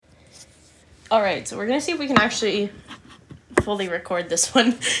Alright, so we're gonna see if we can actually fully record this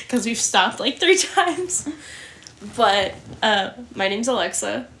one, because we've stopped like 3 times. But, my name's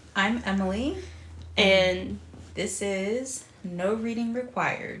Alexa. I'm Emily. And this is No Reading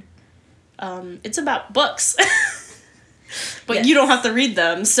Required. It's about books. But yes. You don't have to read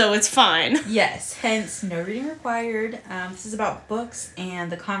them, so it's fine. Yes, hence No Reading Required. This is about books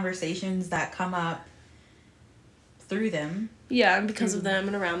and the conversations that come up through them. Yeah, and because of them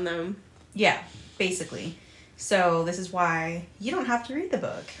and around them. Yeah, basically. So this is why you don't have to read the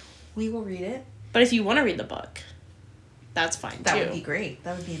book. We will read it. But if you want to read the book, that's fine too. That would be great.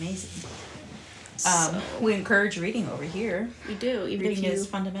 That would be amazing. So, we encourage reading over here. we do, even Reading if you is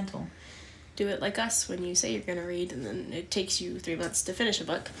fundamental. do it like us when you say you're going to read and then it takes you 3 months to finish a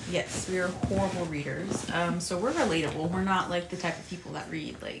book. Yes, we are horrible readers. So we're relatable. We're not like the type of people that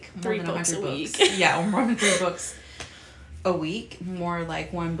read like more 3 than books 100 a books. week. Yeah, or more than 3 books a week. More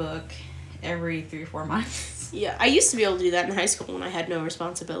like 1 book every 3 or 4 months. Yeah, I used to be able to do that in high school when I had no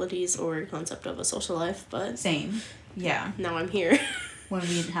responsibilities or concept of a social life, but Same. Yeah. now I'm here. When we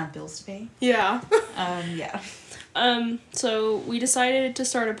didn't have bills to pay. Yeah. Yeah. So we decided to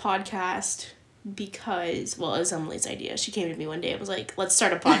start a podcast because, well, it was Emily's idea. She came to me one day and was like, let's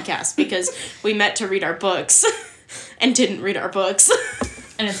start a podcast because we met to read our books and didn't read our books.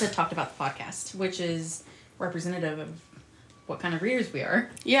 And instead talked about the podcast, which is representative of what kind of readers we are.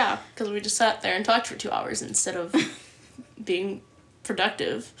 Yeah, because we just sat there and talked for 2 hours instead of being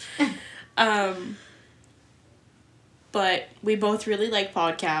productive. But we both really like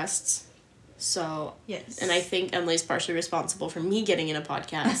podcasts. So, Yes. and I think Emily's partially responsible for me getting into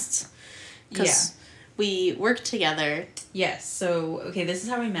podcasts. Because we worked together. Yes. So, okay, this is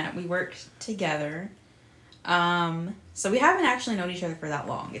how we met. We worked together. So we haven't actually known each other for that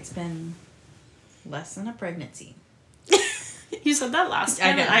long. It's been less than a pregnancy. You said that last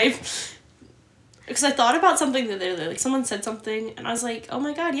time. I know. Because I thought about something the other day. Like, someone said something, and I was like, oh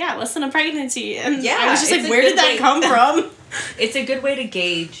my god, yeah, less than a pregnancy. And Yeah, I was just like, it's a where did good that way- come from? It's a good way to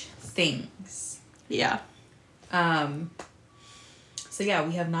gauge things. Yeah. So yeah,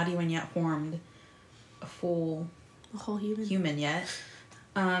 we have not even yet formed a full A whole human. human yet.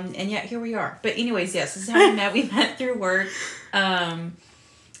 And yet here we are. But anyways, yes, this is how we met. We met through work.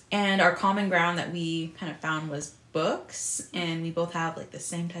 And our common ground that we kind of found was books. And we both have like the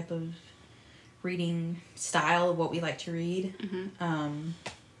same type of reading style of what we like to read. Mm-hmm.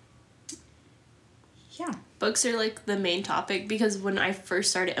 Yeah. Books are like the main topic because when I first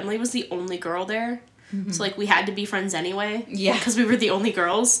started, Emily was the only girl there. Mm-hmm. So like we had to be friends anyway. Yeah. Because we were the only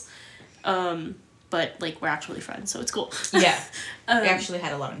girls. But like we're actually friends, so it's cool. Yeah. We actually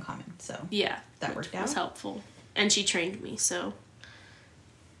had a lot in common, so yeah, that worked out. It was helpful. And she trained me, so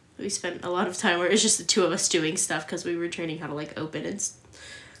we spent a lot of time where it was just the 2 of us doing stuff because we were training how to like open and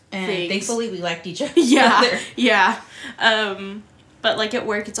things. Thankfully we liked each other. Yeah. But like at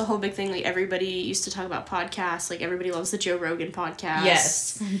work, it's a whole big thing. Like everybody used to talk about podcasts. Like everybody loves the Joe Rogan podcast.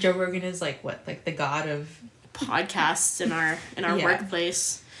 Yes. Joe Rogan is like what? Like the god of podcasts in our Yeah.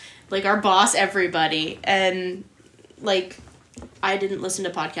 workplace. Like our boss, everybody. And like I didn't listen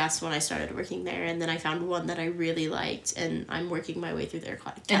to podcasts when I started working there, and then I found one that I really liked, and I'm working my way through their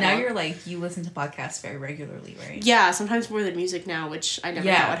catalog. And now you're like, you listen to podcasts very regularly, right? Yeah, sometimes more than music now, which I never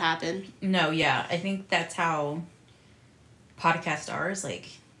thought would happen. No, yeah. I think that's how podcasts are. Is like,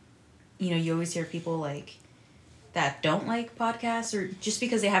 you always hear people like that don't like podcasts, or just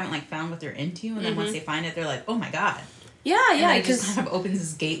because they haven't like found what they're into, and then once they find it, they're like, oh my god. Yeah, And it because just kind of opens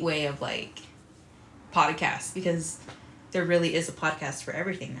this gateway of like podcasts, because there really is a podcast for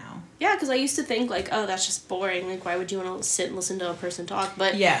everything now. yeah, because I used to think like, oh, that's just boring. Like, why would you want to sit and listen to a person talk?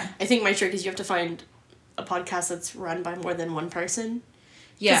 But Yeah. I think my trick is you have to find a podcast that's run by more than one person.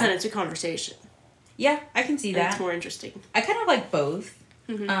 Yeah. Because then it's a conversation. Yeah, I can see And that. it's more interesting. I kind of like both.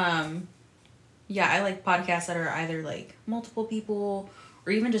 Mm-hmm. Yeah, I like podcasts that are either like multiple people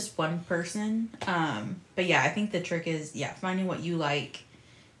or even just one person. But yeah, I think the trick is, finding what you like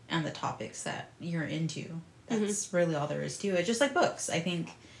and the topics that you're into. That's really all there is to it. Just like books. I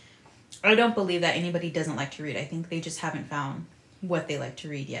don't believe that anybody doesn't like to read. I think they just haven't found what they like to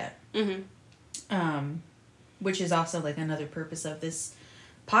read yet. Mm-hmm. Which is also like another purpose of this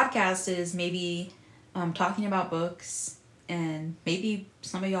podcast is maybe talking about books, and maybe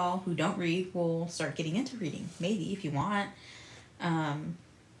some of y'all who don't read will start getting into reading. Maybe, if you want. But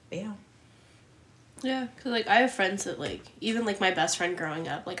yeah. Yeah, because, like, I have friends that, like, even, like, my best friend growing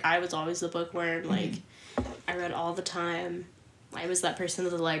up, like, I was always the bookworm. Like, I read all the time. I was that person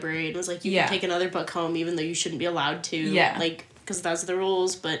at the library and was like, you can take another book home even though you shouldn't be allowed to. Yeah. Like, because that's the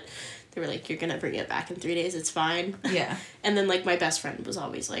rules, but they were like, you're gonna bring it back in 3 days, it's fine. Yeah. And then, like, my best friend was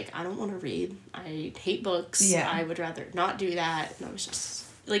always like, I don't want to read. I hate books. Yeah. I would rather not do that. And I was just,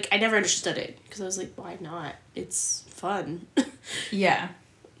 like, I never understood it. Because I was like, why not? It's fun. Yeah.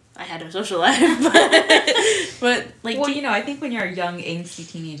 I had no social life. But like... Well, you know, I think when you're a young, angsty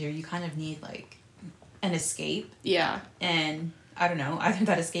teenager, you kind of need, like, an escape. Yeah. And, I don't know, either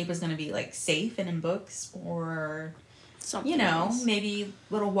that escape is going to be, like, safe and in books, or... Something you know, else. maybe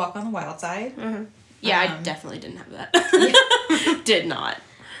little walk on the wild side. Mm-hmm. Yeah, I definitely didn't have that. Did not.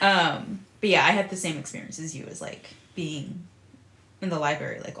 But yeah, I had the same experience as you, as like being in the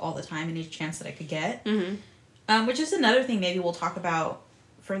library like all the time, any chance that I could get. Mm-hmm. Which is another thing maybe we'll talk about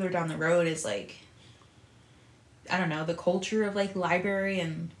further down the road, is like, I don't know, the culture of like library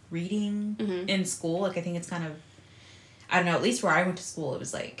and reading in school. Like, I think it's kind of, I don't know, at least where I went to school, it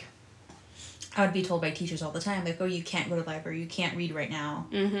was like, I would be told by teachers all the time, like, oh, you can't go to the library, you can't read right now.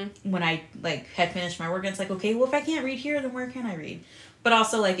 Mm-hmm. When I, like, had finished my work, and it's like, okay, well, if I can't read here, then where can I read? But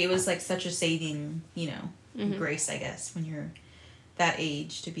also, like, it was, like, such a saving, you know, grace, I guess, when you're that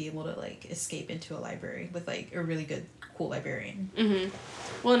age, to be able to, like, escape into a library with, like, a really good, cool librarian. Mm-hmm.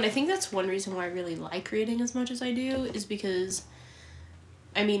 Well, and I think that's one reason why I really like reading as much as I do, is because,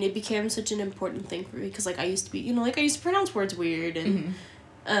 I mean, it became such an important thing for me, because, like, I used to be, you know, like, I used to pronounce words weird, and...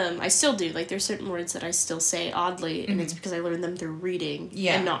 I still do. Like, there's certain words that I still say oddly, and it's because I learned them through reading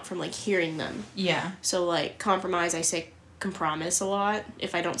and not from, like, hearing them. Yeah. So, like, compromise, I say compromise a lot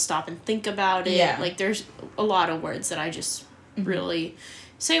if I don't stop and think about it. Yeah. Like, there's a lot of words that I just really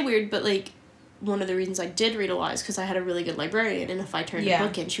say weird, but, like, one of the reasons I did read a lot is because I had a really good librarian, and if I turned a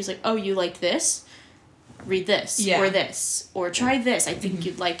book in, she was like, oh, you like this? Read this. Or this. Or try this. I think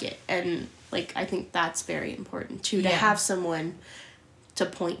you'd like it. And, like, I think that's very important, too, to have someone... to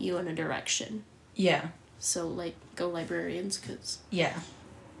point you in a direction. Yeah. So, like, go librarians, because... Yeah.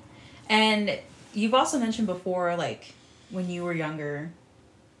 And you've also mentioned before, like, when you were younger,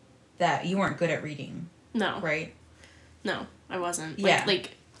 that you weren't good at reading. No. Right? No, I wasn't. Yeah.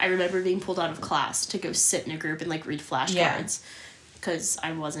 Like, I remember being pulled out of class to go sit in a group and, like, read flashcards. Because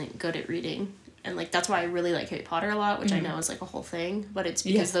I wasn't good at reading. And, like, that's why I really like Harry Potter a lot, which I know is, like, a whole thing. But it's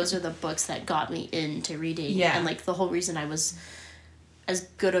because those are the books that got me into reading. Yeah. And, like, the whole reason I was... as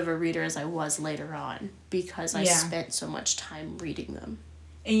good of a reader as I was later on, because I spent so much time reading them.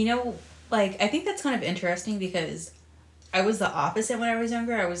 And you know, like, I think that's kind of interesting, because I was the opposite when I was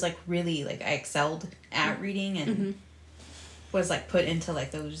younger. I was, like, really, like, I excelled at reading and was, like, put into,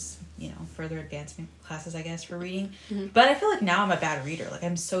 like, those, you know, further advancement classes, I guess, for reading. But I feel like now I'm a bad reader. Like,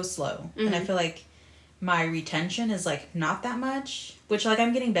 I'm so slow. And I feel like my retention is, like, not that much, which, like,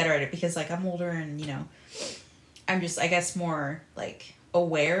 I'm getting better at it because, like, I'm older and, you know, I'm just, I guess, more, like,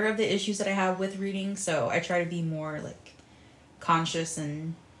 aware of the issues that I have with reading, so I try to be more, like, conscious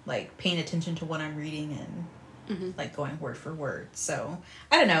and, like, paying attention to what I'm reading and, like, going word for word. So,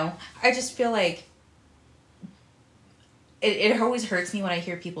 I don't know. I just feel like it always hurts me when I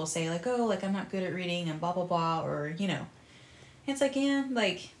hear people say, like, oh, like, I'm not good at reading and blah, blah, blah, or, you know. It's like, yeah,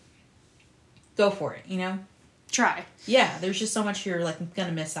 like, go for it, you know? Try. Yeah, there's just so much you're, like,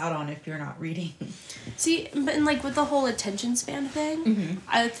 gonna miss out on if you're not reading. See, but and, like, with the whole attention span thing,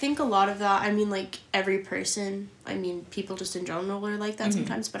 I think a lot of that, I mean, like, every person, I mean, people just in general are like that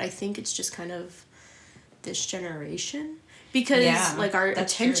sometimes, but I think it's just kind of this generation. Because, like, our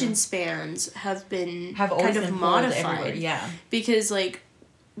attention spans have been kind of modified. Yeah. Because, like,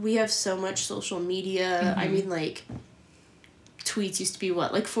 we have so much social media. I mean, like... tweets used to be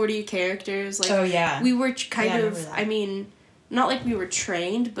what, like 40 characters? Like, oh, yeah. We were kind of, I mean, not like we were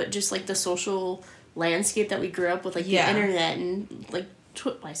trained, but just like the social landscape that we grew up with, like the internet and like,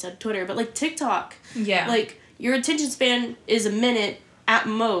 I said Twitter, but like TikTok. Yeah. Like, your attention span is a minute at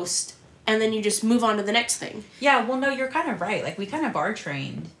most, and then you just move on to the next thing. Yeah, well, no, you're kind of right. Like, we kind of are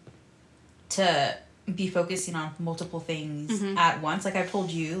trained to be focusing on multiple things at once. Like, I've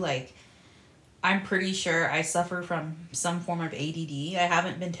told you, like, I'm pretty sure I suffer from some form of ADD. I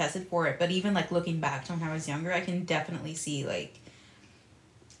haven't been tested for it, but even, like, looking back to when I was younger, I can definitely see, like,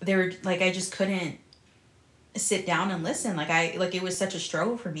 I just couldn't sit down and listen. Like, it was such a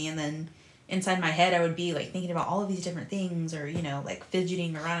struggle for me, and then inside my head, I would be, like, thinking about all of these different things, or, you know, like,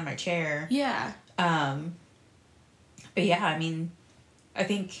 fidgeting around in my chair. Yeah. But, yeah, I mean, I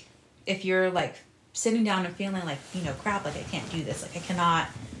think if you're, like, sitting down and feeling like, you know, crap, like, I can't do this, like, I cannot...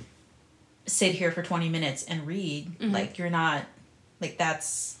 sit here for 20 minutes and read, like, you're not, like,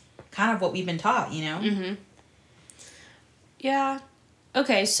 that's kind of what we've been taught, you know? Yeah.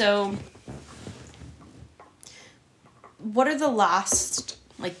 Okay, so what are the last,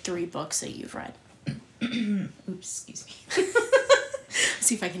 like, 3 books that you've read? Oops, excuse me. I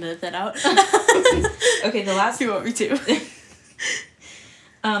see if I can edit that out. Okay, the last... You want me to?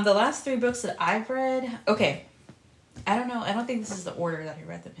 The last 3 books that I've read... Okay. I don't know. I don't think this is the order that I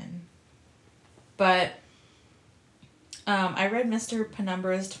read them in. But... I read Mr.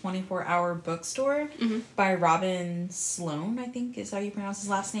 Penumbra's 24-Hour Bookstore by Robin Sloan, I think is how you pronounce his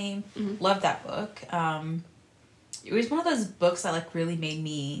last name. Loved that book. It was one of those books that, like, really made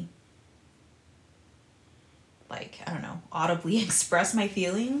me, like, I don't know, audibly express my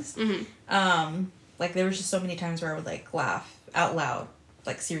feelings. Like, there was just so many times where I would, like, laugh out loud.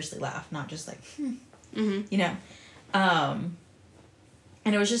 Like, seriously laugh, not just, like, you know. And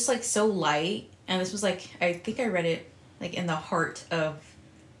it was just, like, so light. And this was, like, I think I read it like in the heart of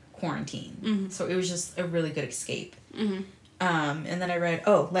quarantine. So it was just a really good escape. And then I read,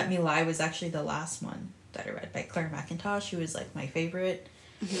 Let Me Lie was actually the last one that I read by Claire McIntosh, who is like my favorite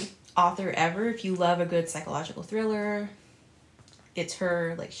author ever. If you love a good psychological thriller, it's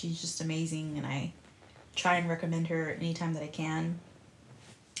her. Like, she's just amazing, and I try and recommend her anytime that I can.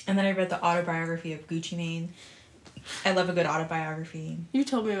 And then I read the autobiography of Gucci Mane. I love a good autobiography. You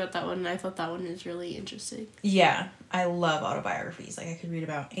told me about that one, and I thought that one was really interesting. Yeah, I love autobiographies. Like, I could read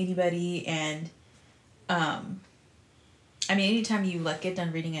about anybody, and, I mean, anytime you, like, get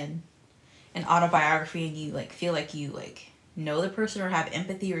done reading an autobiography and you, like, feel like you, like, know the person or have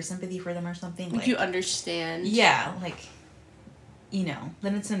empathy or sympathy for them or something. Like you understand. Yeah, like, you know,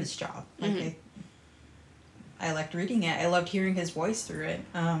 then it's in its job. Like, I liked reading it. I loved hearing his voice through it.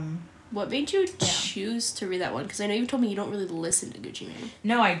 What made you choose to read that one? Because I know you told me you don't really listen to Gucci Mane.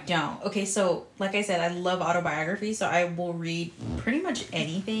 No, I don't. Okay, so, like I said, I love autobiography, so I will read pretty much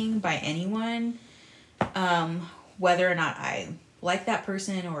anything by anyone, whether or not I like that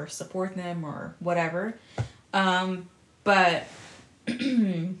person or support them or whatever. But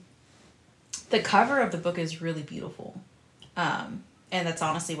the cover of the book is really beautiful. And that's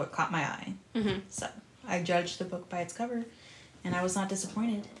honestly what caught my eye. So, I judged the book by its cover, and I was not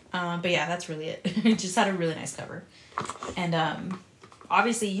disappointed. But yeah, that's really it. It just had a really nice cover. And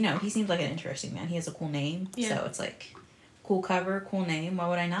obviously, you know, he seems like an interesting man. He has a cool name. Yeah. So it's like, cool cover, cool name. Why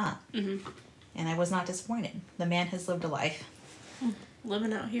would I not? And I was not disappointed. The man has lived a life.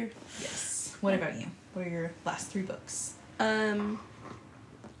 Living out here. Yes. What about you? What are your last 3 books?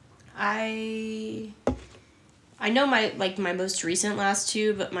 I know my most recent last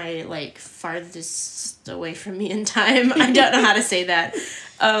 2, but my, like, farthest away from me in time, I don't know how to say that,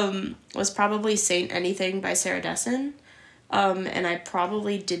 was probably Saint Anything by Sarah Dessen. And I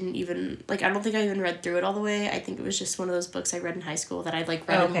probably didn't even, like, I don't think I even read through it all the way. I think it was just one of those books I read in high school that I, like,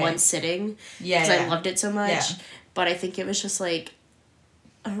 read in one sitting. Yeah, because I loved it so much. Yeah. But I think it was just, like,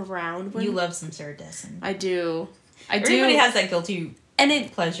 around when... You love some Sarah Dessen. I do. Everybody has that guilty...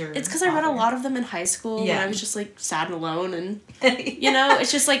 pleasure. It's because I read a lot of them in high school when I was just, like, sad and alone, and, you know,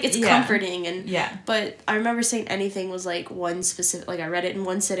 it's just, like, it's comforting, and, but I remember Saying Anything was, like, one specific, like, I read it in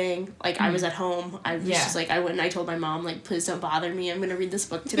one sitting, like, I was at home, I was just, like, I went and I told my mom, like, please don't bother me, I'm gonna read this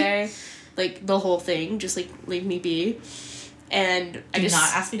book today, like, the whole thing, just, like, leave me be, and do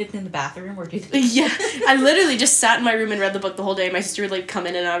not ask me to clean the bathroom, or do this. Yeah, I literally just sat in my room and read the book the whole day. My sister would, like, come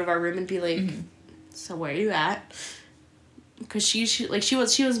in and out of our room and be like, so where are you at? Because she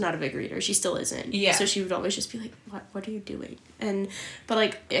was not a big reader. She still isn't. Yeah. So she would always just be like, what are you doing? But,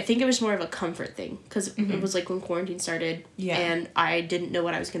 like, I think it was more of a comfort thing. Because it was, like, when quarantine started. Yeah. And I didn't know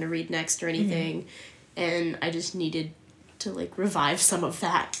what I was going to read next or anything. And I just needed to, like, revive some of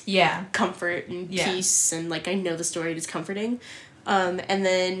that. Yeah. Comfort and peace. And, like, I know the story is comforting. And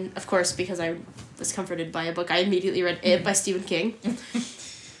then, of course, because I was comforted by a book, I immediately read It by Stephen King.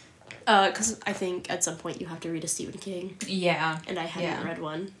 Because I think at some point you have to read a Stephen King. Yeah. And I haven't read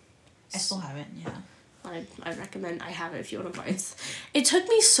one. I still haven't, yeah. I recommend I have it if you want to buy it. It took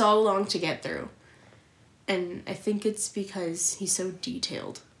me so long to get through. And I think it's because he's so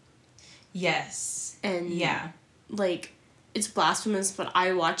detailed. Yes. And, like, it's blasphemous, but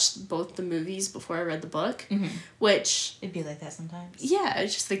I watched both the movies before I read the book, which... It'd be like that sometimes. Yeah,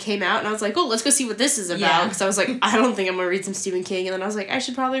 it's just, they came out, and I was like, oh, let's go see what this is about, because I was like, I don't think I'm going to read some Stephen King, and then I was like, I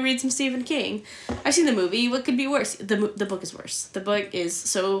should probably read some Stephen King. I've seen the movie, what could be worse? The book is worse. The book is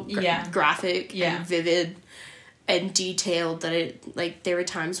so graphic and vivid and detailed that it, like, there were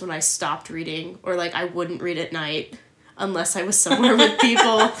times when I stopped reading, or, like, I wouldn't read at night, unless I was somewhere with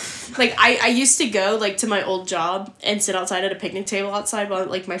people. Like, I used to go, like, to my old job and sit outside at a picnic table outside while,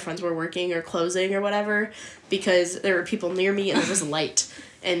 like, my friends were working or closing or whatever, because there were people near me and there was light,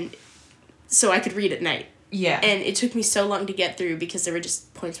 and so I could read at night. Yeah. And it took me so long to get through because there were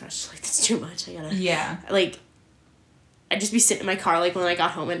just points where I was just like, that's too much, I gotta... Yeah. Like, I'd just be sitting in my car, like, when I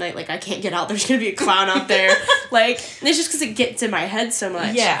got home at night, like, I can't get out, there's gonna be a clown out there. Like, and it's just because it gets in my head so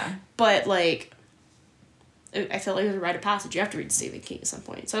much. Yeah. But, like, I feel like it was a rite of passage. You have to read Stephen King at some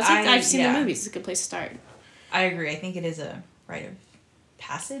point. So it's like, I've seen the movies. It's a good place to start. I agree. I think it is a rite of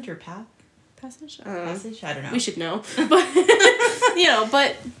passage or path? Passage? Passage? I don't know. We should know. But, you know,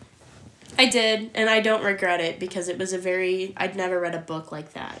 but I did, and I don't regret it because it was I'd never read a book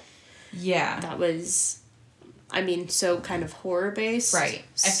like that. Yeah. That was, I mean, so kind of horror-based. Right.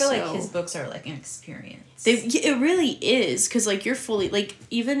 I feel like his books are, like, an experience. It really is, because, like, you're fully, like,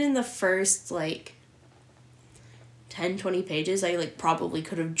 even in the first, like, 10, 20 pages, I, like, probably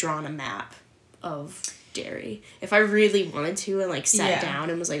could have drawn a map of Derry if I really wanted to, and, like, sat down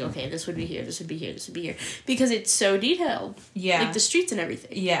and was like, okay, this would be here, this would be here, this would be here, because it's so detailed. Yeah. Like, the streets and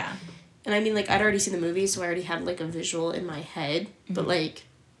everything. Yeah. And I mean, like, I'd already seen the movie, so I already had, like, a visual in my head, but, like,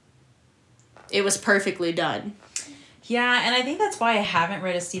 it was perfectly done. Yeah, and I think that's why I haven't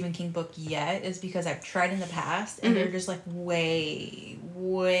read a Stephen King book yet, is because I've tried in the past, and they're just, like, way,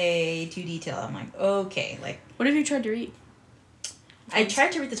 way too detailed. I'm like, okay, like... What have you tried to read? I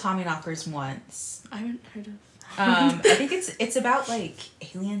tried to read the Tommyknockers once. I haven't heard of... I think it's about, like,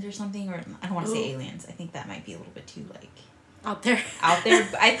 aliens or something, or I don't want to say aliens. I think that might be a little bit too, like... Out there.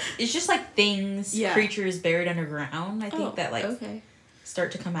 But it's just, like, things, creatures buried underground, I think, that, like,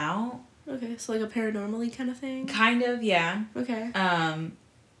 start to come out. Okay, so like a paranormal-y kind of thing? Kind of, yeah. Okay. And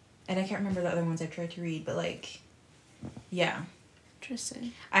I can't remember the other ones I've tried to read, but, like, yeah.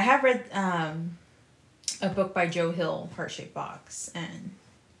 Interesting. I have read a book by Joe Hill, Heart-Shaped Box, and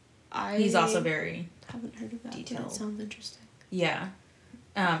he's also very haven't heard of that, detailed. But it sounds interesting. Yeah.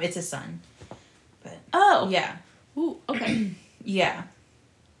 It's his son. But oh! Yeah. Ooh, okay. Yeah.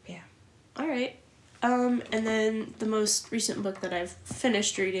 Yeah. Alright. And then the most recent book that I've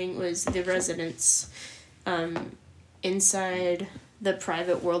finished reading was The Residence, Inside the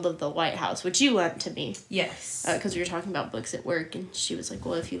Private World of the White House, which you lent to me. Yes. Because we were talking about books at work, and she was like,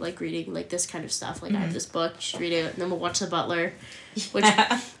 well, if you like reading, like, this kind of stuff, like, I have this book, you should read it, and then we'll watch The Butler,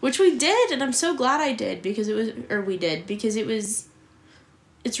 which we did, and I'm so glad I did, because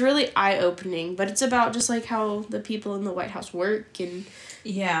it's really eye-opening, but it's about just, like, how the people in the White House work, and...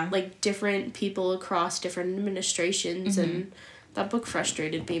 Yeah. Like, different people across different administrations, and that book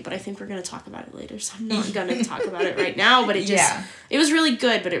frustrated me, but I think we're going to talk about it later, so I'm not going to talk about it right now, but it just... Yeah. It was really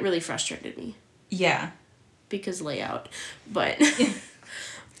good, but it really frustrated me. Yeah. Because layout. But...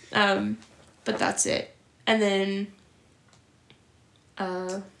 but that's it. And then...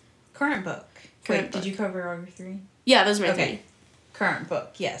 Current book. Wait, did you cover all your three? Yeah, those are my three. Current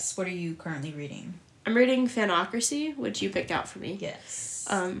book, yes. What are you currently reading? I'm reading Fanocracy, which you picked out for me. Yes.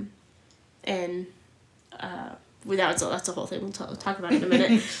 And that's a whole thing. We'll talk about it in a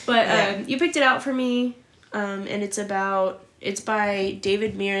minute. But you picked it out for me, and it's by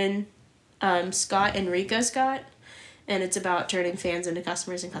David Mirren, Scott and Rika Scott, and it's about turning fans into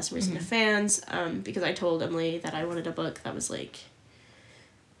customers and customers into fans. Because I told Emily that I wanted a book that was like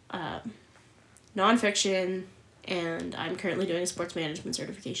nonfiction, and I'm currently doing a sports management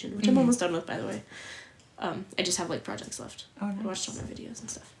certification, which I'm almost done with, by the way. I just have, like, projects left. Oh, nice. I watched all my videos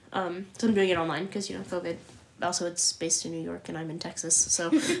and stuff. So I'm doing it online because, you know, COVID. Also, it's based in New York and I'm in Texas.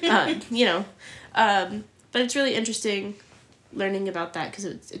 So, you know. But it's really interesting learning about that because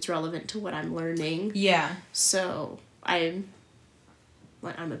it's relevant to what I'm learning. Yeah. So I'm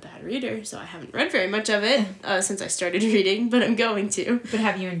a bad reader, so I haven't read very much of it since I started reading, but I'm going to. But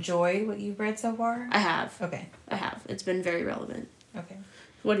have you enjoyed what you've read so far? I have. Okay. I have. It's been very relevant. Okay.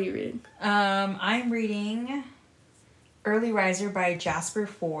 What are you reading? I'm reading Early Riser by Jasper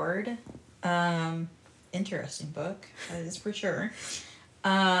Fforde. Interesting book, that is for sure.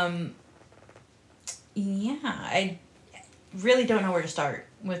 Yeah, I really don't know where to start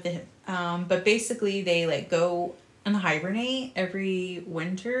with it. But basically they like go and hibernate every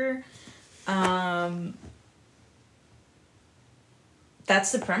winter. That's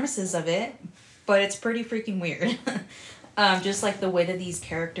the premises of it, but it's pretty freaking weird. Just like the way that these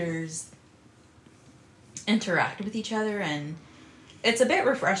characters interact with each other, and it's a bit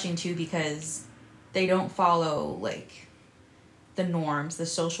refreshing too because they don't follow like the norms, the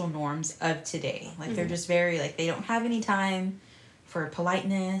social norms of today. Like they're just very like they don't have any time for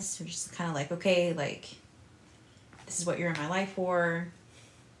politeness. They're just kind of like, okay, like this is what you're in my life for.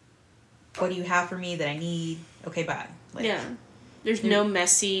 What do you have for me that I need? Okay, bye. Like, yeah. There's no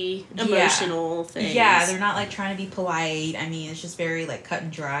messy, emotional things. Yeah, they're not, like, trying to be polite. I mean, it's just very, like, cut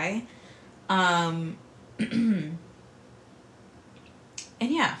and dry. And,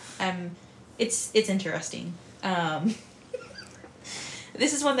 yeah, it's interesting.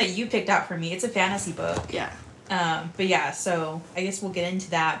 This is one that you picked out for me. It's a fantasy book. Yeah. But yeah, so I guess we'll get into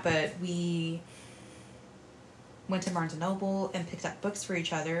that. But we went to Barnes & Noble and picked up books for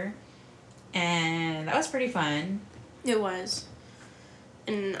each other. And that was pretty fun. It was.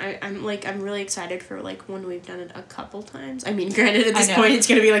 And I'm really excited for, like, when we've done it a couple times. I mean, granted, at this point, it's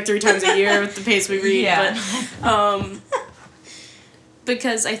going to be, like, 3 times a year with the pace we read. Yeah. But,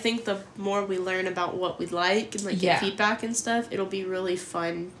 because I think the more we learn about what we like and, like, get feedback and stuff, it'll be really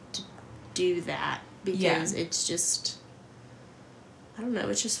fun to do that. Because it's just... I don't know,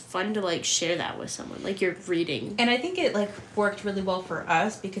 it's just fun to, like, share that with someone. Like, you're reading. And I think it, like, worked really well for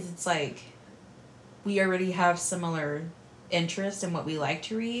us because it's, like, we already have similar interest in what we like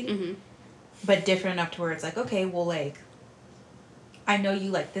to read. Mm-hmm. But different enough to where it's, like, okay, well, like, I know you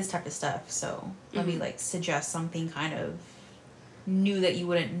like this type of stuff, so let me, like, suggest something kind of new that you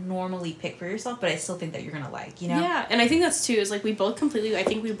wouldn't normally pick for yourself, but I still think that you're gonna like, you know? Yeah, and I think that's, too, is, like, I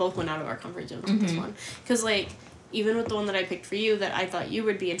think we both went out of our comfort zones with this one. Because, like... Even with the one that I picked for you that I thought you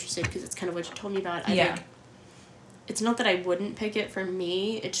would be interested because it's kind of what you told me about. I think it's not that I wouldn't pick it for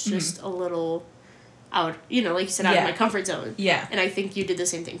me. It's just a little out, you know, like you said, out of my comfort zone. Yeah. And I think you did the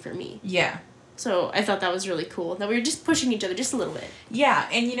same thing for me. Yeah. So I thought that was really cool. That we were just pushing each other just a little bit. Yeah.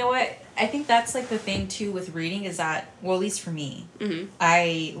 And you know what? I think that's like the thing too with reading is that, well, at least for me,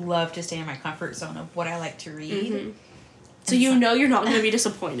 I love to stay in my comfort zone of what I like to read. Mm-hmm. So you know you're not going to be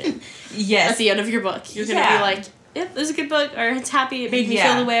disappointed. Yes. At the end of your book. You're going to be like... Yep, this is a good book, or it's happy, it made me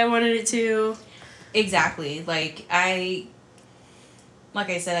feel the way I wanted it to. Exactly. Like I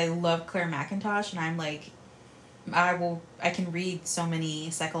said, I love Claire McIntosh, and I'm like, I can read so many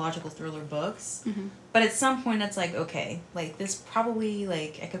psychological thriller books, but at some point it's like, okay, like this probably,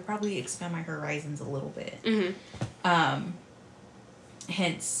 like, I could probably expand my horizons a little bit.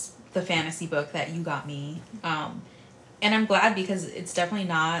 Hence the fantasy book that you got me. And I'm glad because it's definitely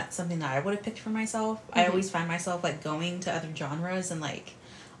not something that I would have picked for myself. I always find myself, like, going to other genres and, like,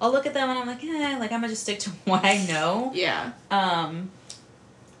 I'll look at them and I'm like, like, I'm gonna just stick to what I know. Yeah.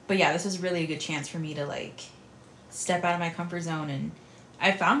 But yeah, this was really a good chance for me to, like, step out of my comfort zone, and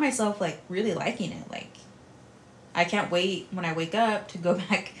I found myself, like, really liking it. Like, I can't wait when I wake up to go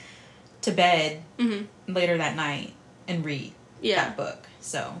back to bed later that night and read that book.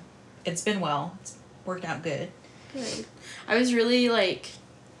 So, it's been well. It's worked out good. Good. I was really, like,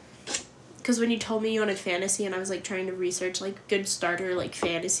 because when you told me you wanted fantasy and I was, like, trying to research, like, good starter, like,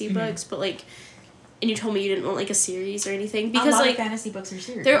 fantasy books, but, like, and you told me you didn't want, like, a series or anything, because, a lot like, of fantasy books are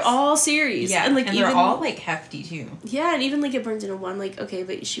series. They're all series. Yeah, and, like, and they're all, like, hefty, too. Yeah, and even, like, it burns into one, like, okay,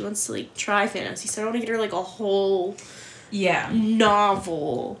 but she wants to, like, try fantasy, so I don't want to get her, like, a whole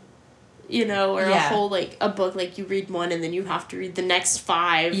novel, you know, or a whole, like, a book, like, you read one and then you have to read the next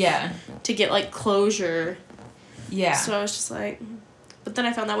 5 to get, like, closure. Yeah. So I was just like, but then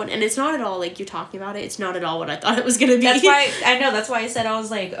I found that one, and it's not at all, like, you talking about it, it's not at all what I thought it was going to be. That's why, I know, that's why I said, I was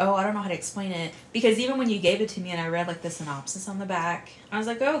like, oh, I don't know how to explain it, because even when you gave it to me and I read, like, the synopsis on the back, I was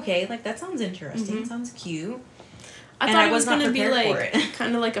like, oh, okay, like, that sounds interesting, sounds cute. I thought it was going to be, like,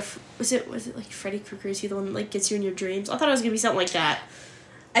 kind of like was it, like, Freddy Krueger, is he the one that, like, gets you in your dreams? I thought it was going to be something like that.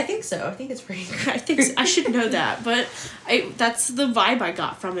 I think so. I think it's pretty good. I think so. I should know that, but that's the vibe I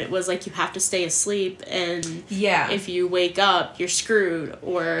got from it, was like you have to stay asleep, and if you wake up, you're screwed,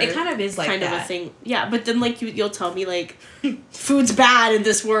 or it kind of is like kind that. of a thing. Yeah, but then like you'll tell me like food's bad in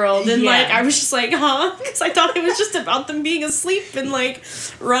this world, and like I was just like, huh? Because I thought it was just about them being asleep and like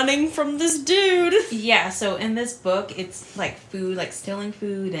running from this dude. Yeah. So in this book, it's like food, like stealing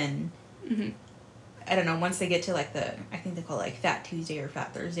food, and. I don't know, once they get to, like, I think they call it, like, Fat Tuesday or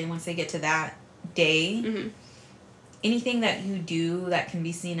Fat Thursday, once they get to that day, anything that you do that can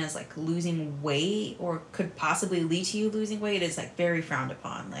be seen as, like, losing weight or could possibly lead to you losing weight is, like, very frowned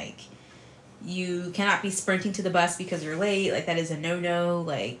upon. Like, you cannot be sprinting to the bus because you're late. Like, that is a no-no.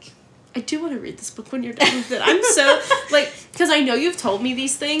 Like... I do want to read this book when you're done with it. I'm so, like, because I know you've told me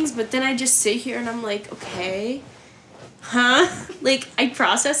these things, but then I just sit here and I'm like, okay... Huh? Like, I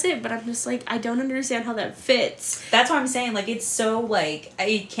process it, but I'm just like, I don't understand how that fits. That's what I'm saying. Like, it's so, like,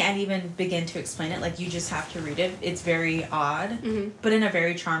 I can't even begin to explain it. Like, you just have to read it. It's very odd, but in a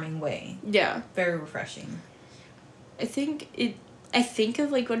very charming way. Yeah. Very refreshing. I think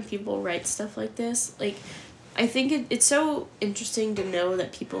of, like, when people write stuff like this, like, I think it's so interesting to know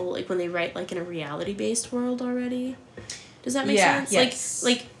that people, like, when they write, like, in a reality-based world already... Does that make sense? Yes.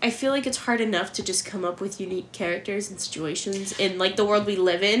 Like, I feel like it's hard enough to just come up with unique characters and situations in, like, the world we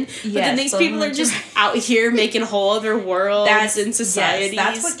live in. But then these people are just out here making whole other worlds and societies.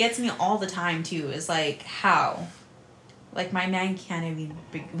 Yes, that's what gets me all the time, too, is, like, how? Like, my man can't even...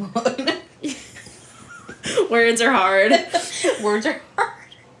 Words are hard. Words are hard.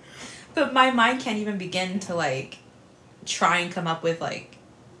 But my mind can't even begin to, like, try and come up with, like,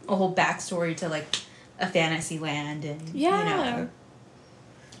 a whole backstory to, like, a fantasy land and, you know,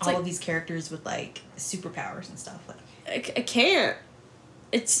 all of these characters with, like, superpowers and stuff. Like, I can't.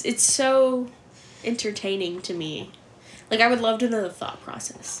 It's so entertaining to me. Like, I would love to know the thought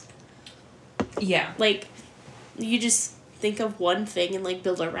process. Yeah. Like, you just think of one thing and, like,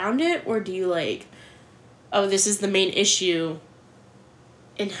 build around it? Or do you, like, oh, this is the main issue,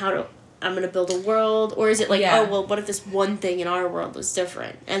 and I'm going to build a world? Or is it like, oh, well, what if this one thing in our world is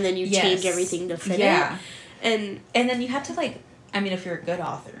different? And then you change everything to fit it? And then you have to, like, I mean, if you're a good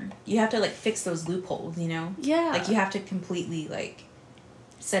author, you have to, like, fix those loopholes, you know? Yeah. Like, you have to completely, like,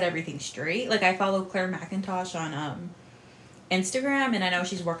 set everything straight. Like, I follow Claire McIntosh on Instagram, and I know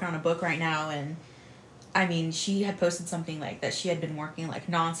she's working on a book right now, and, I mean, she had posted something, like, that she had been working, like,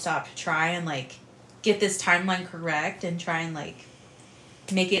 nonstop to try and, like, get this timeline correct and try and, like,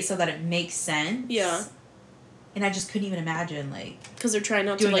 make it so that it makes sense. Yeah. And I just couldn't even imagine, like... Because they're trying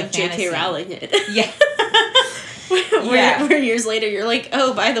not to, like, J.K. Rowling it. Yeah. where years later you're like,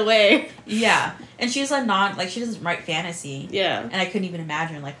 oh, by the way. Yeah. And she's like not, like, she doesn't write fantasy. Yeah. And I couldn't even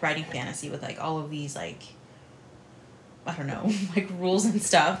imagine, like, writing fantasy with, like, all of these, like, I don't know, like, rules and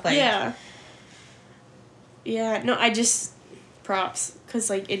stuff. Like, yeah. Yeah, no, I just, props. Because,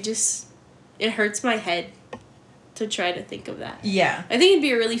 like, it hurts my head to try to think of that. Yeah. I think it'd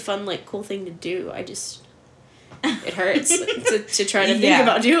be a really fun, like, cool thing to do. It hurts to try to think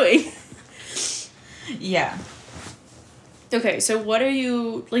about doing. Yeah. Okay, so what are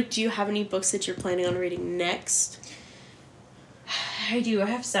you, like, do you have any books that you're planning on reading next? I do. I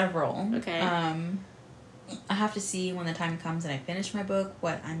have several. Okay. I have to see when the time comes and I finish my book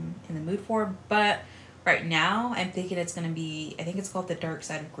what I'm in the mood for, but right now I'm thinking it's going to be, I think it's called The Dark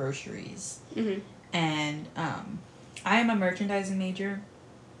Side of Groceries. Mm-hmm. And I am a merchandising major.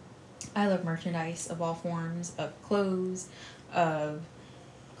 I love merchandise of all forms, of clothes, of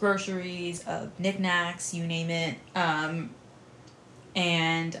groceries, of knickknacks, you name it.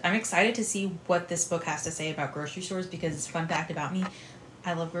 And I'm excited to see what this book has to say about grocery stores because, fun fact about me,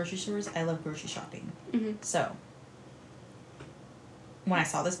 I love grocery stores. I love grocery shopping. Mm-hmm. So, when I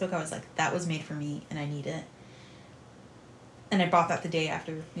saw this book, I was like, that was made for me and I need it. And I bought that the day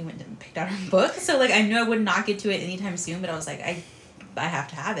after we went and picked out our book. So, like, I knew I would not get to it anytime soon, but I was like, I have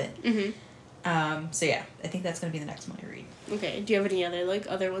to have it. Mm-hmm. So, yeah, I think that's going to be the next one I read. Okay. Do you have any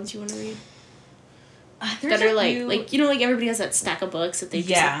other ones you want to read? That are like, you know, like everybody has that stack of books that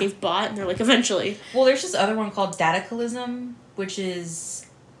they've bought and they're like, eventually. Well, there's this other one called Datacalism, which is...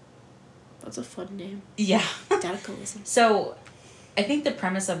 That's a fun name. Yeah. Datacalism. So, I think the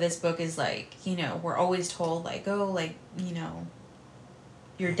premise of this book is like, you know, we're always told like, oh, like, you know,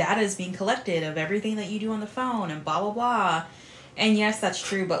 your data is being collected of everything that you do on the phone and blah, blah, blah. And yes, that's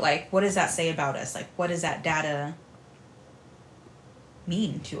true, but like, what does that say about us? Like, what does that data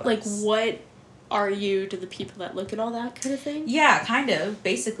mean to us? Like, what are you to the people that look at all that kind of thing? Yeah, kind of.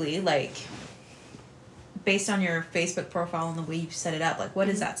 Basically, like, based on your Facebook profile and the way you've set it up, like, what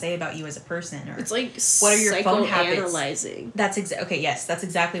does that say about you as a person? Or it's like what are your phone habits? Analyzing. That's okay. Yes, that's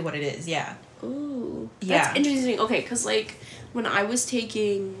exactly what it is. Yeah. Ooh, that's interesting. Okay, because like when I was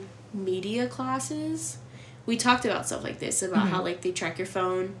taking media classes, we talked about stuff like this about how like they track your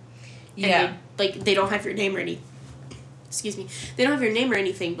phone. Yeah. And they don't have your name or anything. Excuse me. They don't have your name or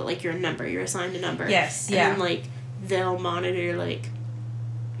anything, but like you're a number. You're assigned a number. Yes. And then like they'll monitor like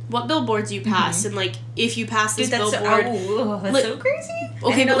what billboards you pass and like if you pass this billboard. That's so crazy.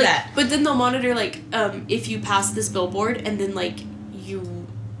 Okay, but then they'll monitor like if you pass this billboard and then like you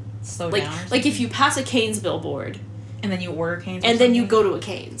slow down. Like if you pass a Cane's billboard. And then you order Cane's. And then you go to a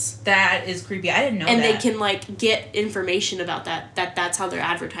Cane's. That is creepy. I didn't know that. And they can like get information about that. That's how their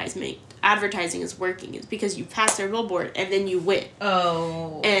advertising is working. Is because you pass their billboard and then you win.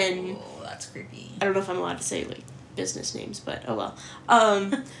 Oh. And that's creepy. I don't know if I'm allowed to say like business names, but oh well.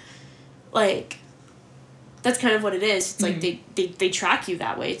 Like that's kind of what it is. It's like they track you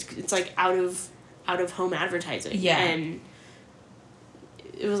that way. It's like out of home advertising. Yeah. And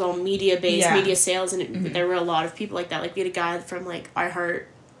it was all media based, media sales, and there were a lot of people like that. Like we had a guy from like iHeart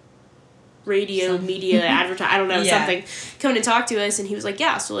Radio media advertise. I don't know something come to talk to us, and he was like,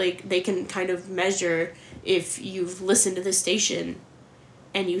 yeah, so like they can kind of measure if you've listened to this station,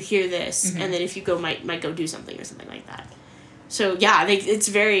 and you hear this, and then if you might go do something or something like that. So yeah, it's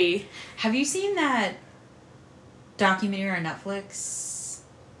very. Have you seen that documentary on Netflix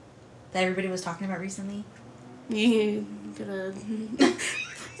that everybody was talking about recently? You gonna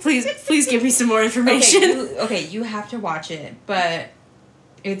please give me some more information. You have to watch it, but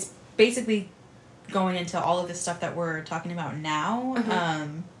it's basically going into all of the stuff that we're talking about now.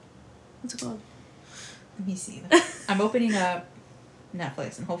 What's it called? Let me see. I'm opening up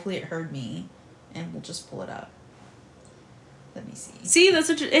Netflix, and hopefully it heard me, and we'll just pull it up. Let me see. See, that's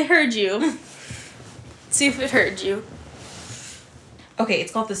what it heard you. See if it heard you. Okay,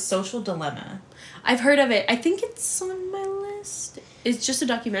 it's called The Social Dilemma. I've heard of it. I think it's on my list. It's just a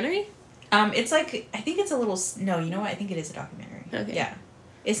documentary? It's like, I think it's a little, no, you know what? I think it is a documentary. Okay. Yeah.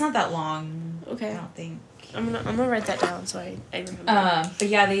 It's not that long. Okay. I don't think. I'm gonna write that down so I remember. But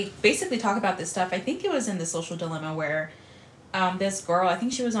yeah, they basically talk about this stuff. I think it was in The Social Dilemma where this girl, I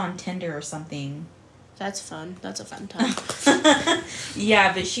think she was on Tinder or something. That's fun. That's a fun time.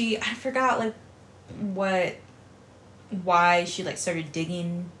 Yeah, but I forgot like why she like started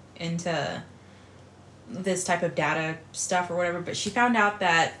digging into this type of data stuff or whatever, but she found out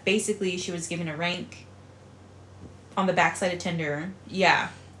that basically she was given a rank on the backside of Tinder. Yeah.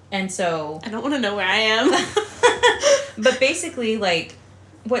 And so I don't want to know where I am. but basically like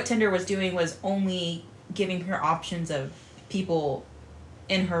what Tinder was doing was only giving her options of people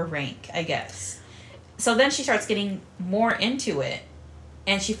in her rank, I guess. So then she starts getting more into it,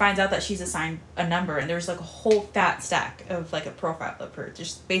 and she finds out that she's assigned a number, and there's like a whole fat stack of like a profile of her,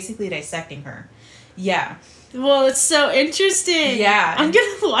 just basically dissecting her. Yeah. Well, it's so interesting. Yeah. I'm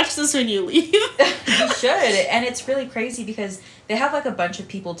gonna watch this when you leave. You should. And it's really crazy because they have like a bunch of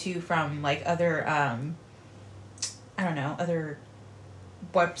people too from like other I don't know, other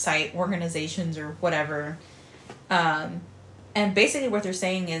website organizations or whatever. And basically what they're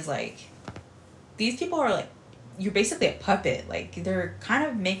saying is like these people are like, you're basically a puppet. Like they're kind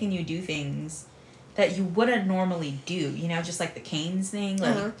of making you do things that you wouldn't normally do, you know, just like the canes thing.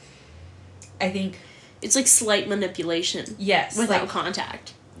 Like I think it's like slight manipulation. Yes. Without like,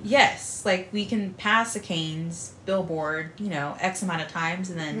 contact. Yes. Like we can pass a canes billboard, you know, X amount of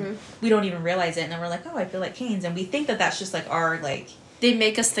times, and then we don't even realize it, and then we're like, oh, I feel like canes, and we think that that's just like our like. They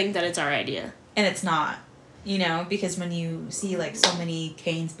make us think that it's our idea. And it's not. You know, because when you see like so many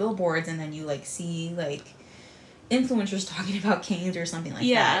canes billboards, and then you like see like influencers talking about canes or something like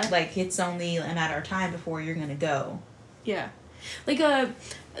that, like it's only a matter of time before you're gonna go. Yeah, like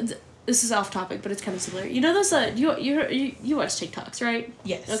this is off topic, but it's kind of similar. You know those you watch TikToks, right?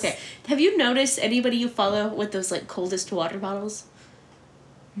 Yes. Okay. Have you noticed anybody you follow with those like coldest water bottles?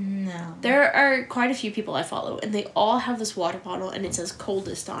 No. There are quite a few people I follow, and they all have this water bottle, and it says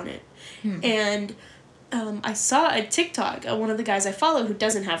coldest on it, and. I saw a TikTok of one of the guys I follow who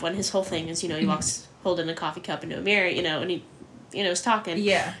doesn't have one. His whole thing is, you know, he walks holding a coffee cup into a mirror, you know, and he, you know, is talking.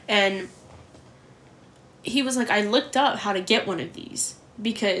 Yeah. And he was like, I looked up how to get one of these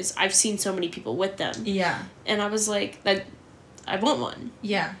because I've seen so many people with them. Yeah. And I was like, I want one.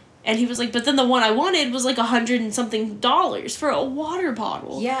 Yeah. And he was like, but then the one I wanted was like $100 and something for a water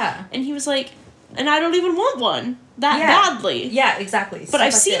bottle. Yeah. And he was like, and I don't even want one that badly. Yeah, exactly. But Stuff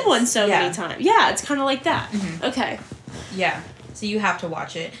I've like seen this. one so many times. Yeah, it's kind of like that. Mm-hmm. Okay. Yeah. So you have to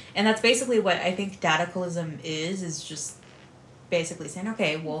watch it. And that's basically what I think datacalism is just basically saying,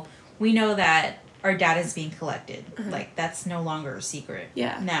 okay, well, we know that our data is being collected. Like, that's no longer a secret.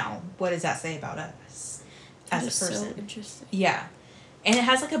 Yeah. Now, what does that say about us as a person? So interesting. Yeah. And it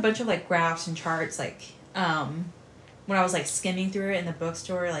has, like, a bunch of, like, graphs and charts, like, when I was, like, skimming through it in the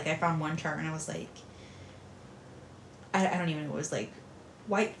bookstore, like, I found one chart and I was like, I don't even know what it was, like,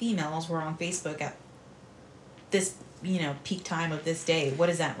 white females were on Facebook at this, you know, peak time of this day. What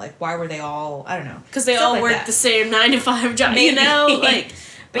is that? Like, why were they all, I don't know. Because they all work the same 9-to-5 job, you know? Like,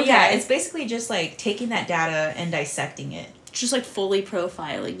 but yeah, it's basically just, like, taking that data and dissecting it. Just, like, fully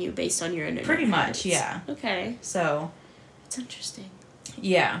profiling you based on your internet Pretty habits. much, yeah. Okay. So. It's interesting.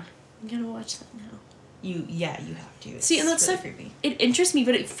 Yeah. I'm gonna watch that now. You have to. It's See, and that's really stuff, creepy. It interests me,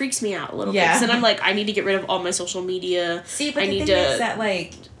 but it freaks me out a little bit. Because then I'm like, I need to get rid of all my social media. See, but the thing is that,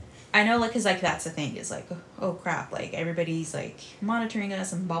 like, I know, like, because, like, that's the thing. Is like, oh, crap. Like, everybody's, like, monitoring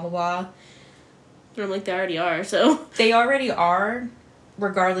us and blah, blah, blah. And I'm like, they already are, so. They already are,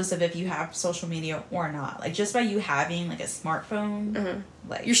 regardless of if you have social media or not. Like, just by you having, like, a smartphone,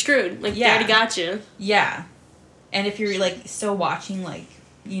 like. You're screwed. Like, they already got you. Yeah. And if you're, like, still watching, like,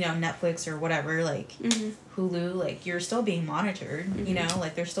 you know, Netflix or whatever, like, Hulu, like, you're still being monitored, you know?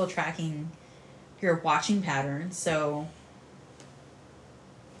 Like, they're still tracking your watching patterns, so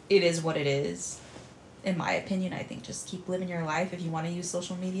it is what it is. In my opinion, I think just keep living your life. If you want to use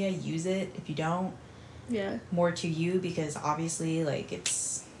social media, use it. If you don't, more to you, because obviously, like,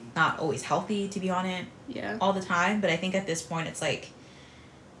 it's not always healthy to be on it all the time, but I think at this point, it's like,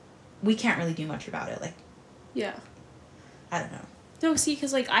 we can't really do much about it, like, I don't know. No, see,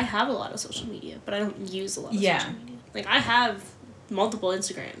 because, like, I have a lot of social media, but I don't use a lot of social media. Like, I have multiple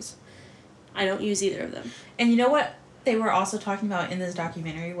Instagrams. I don't use either of them. And you know what? they were also talking about in this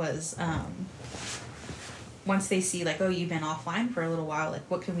documentary was once they see like, oh, you've been offline for a little while, like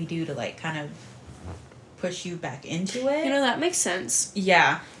what can we do to like kind of push you back into it? You know, that makes sense.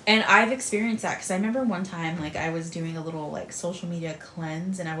 Yeah. And I've experienced that because I remember one time like I was doing a little like social media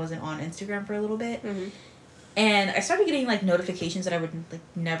cleanse and I wasn't on Instagram for a little bit. Mm-hmm. And I started getting like notifications that I would like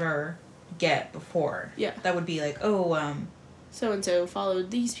never get before. Yeah. That would be like, oh, so and so followed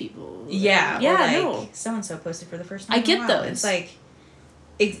these people. Yeah. Yeah, or like, no. so and so posted for the first time. I get in a while. those. It's like,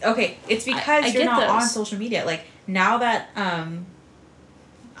 okay, it's because I you're get not on those. social media. Like now that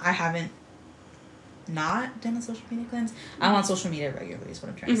I haven't not done a social media cleanse, I'm on social media regularly. Is what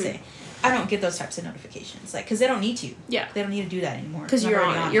I'm trying to say. I don't get those types of notifications, like because they don't need to. Yeah. They don't need to do that anymore. Because you're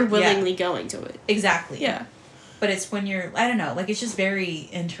on it. You're willingly going to it. Exactly. Yeah. But it's when you're, I don't know, like it's just very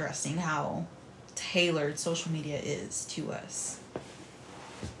interesting how tailored social media is to us.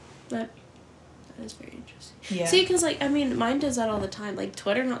 That is very interesting. Yeah. See, because, like, I mean, mine does that all the time. Like,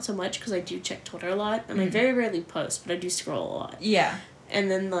 Twitter, not so much, because I do check Twitter a lot. And I very rarely post, but I do scroll a lot. Yeah.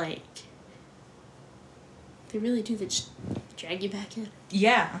 And then, like, they really do. They just drag you back in.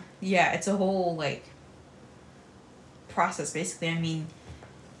 Yeah. Yeah. It's a whole, like, process, basically. I mean,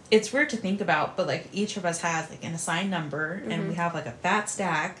 it's weird to think about, but, like, each of us has, like, an assigned number, and we have, like, a fat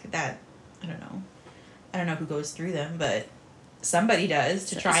stack that, I don't know who goes through them, but somebody does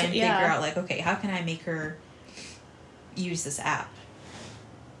to try and figure out, like, okay, how can I make her use this app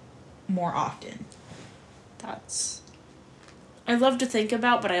more often? I love to think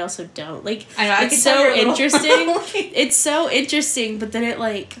about, but I also don't. Like, I know, it's so interesting. It's so interesting, but then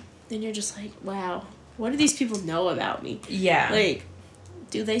then you're just like, wow, what do these people know about me? Yeah. Like,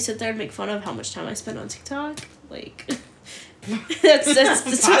 do they sit there and make fun of how much time I spend on TikTok? Like, that's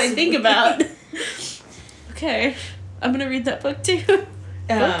what I think about. Okay, I'm gonna read that book too.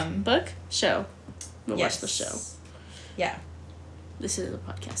 Book? Show. I'm gonna watch the show. Yeah. This is a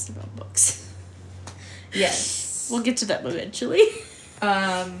podcast about books. Yes. We'll get to that eventually.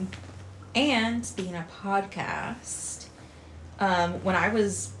 And speaking of podcast, when I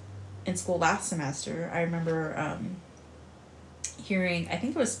was in school last semester, I remember hearing, I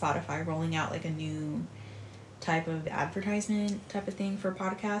think it was Spotify rolling out like a new type of advertisement type of thing for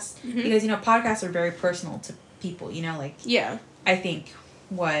podcasts. Because, podcasts are very personal to people, like, yeah. I think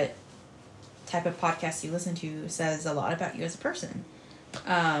what type of podcast you listen to says a lot about you as a person.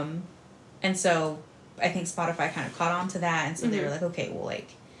 And so I think Spotify kind of caught on to that, and so they were like, okay, well, like,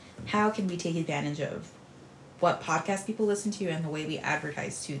 how can we take advantage of what podcast people listen to and the way we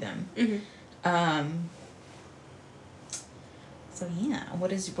advertise to them? So yeah, what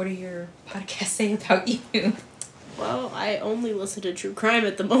do your podcasts say about you? Well, I only listen to true crime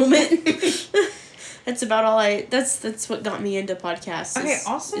at the moment. That's about all that's what got me into podcasts. Okay,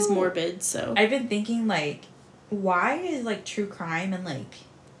 also is morbid, so I've been thinking, like, why is, like, true crime and, like,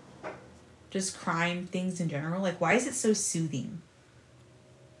 just crime things in general, like, why is it so soothing?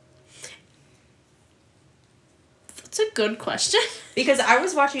 That's a good question. Because I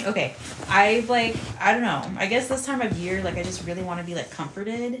was watching, I don't know, I guess this time of year, like, I just really want to be, like,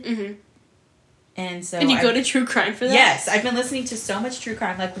 comforted. And so you go to true crime for that? Yes, I've been listening to so much true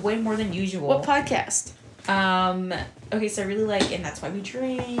crime, like, way more than usual. What podcast? Okay, so I really like And That's Why We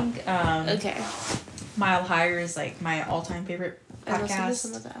Drink. Okay. Mile Higher is, like, my all-time favorite podcast. I listen to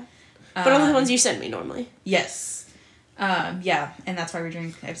some of that. But only the ones you send me normally. Yes. Yeah, And That's Why We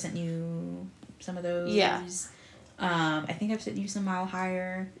Drink. I've sent you some of those. Yeah. I think I've sent you some Mile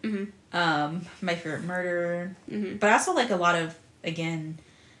Higher. My Favorite Murder. But also, like, a lot of, again,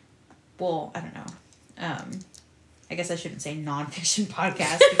 well, I don't know. I guess I shouldn't say nonfiction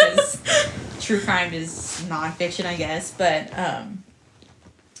podcast because true crime is nonfiction, I guess. But,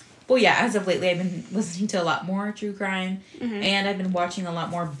 well, yeah, as of lately, I've been listening to a lot more true crime. And I've been watching a lot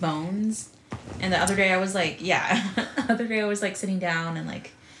more Bones. And the other day I was like, sitting down and,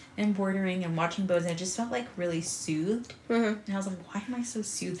 like, embroidering and watching Bones, and I just felt, like, really soothed. And I was like, why am I so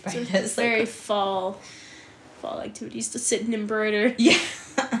soothed by this? Very like, fall activities to sit and embroider. Yeah.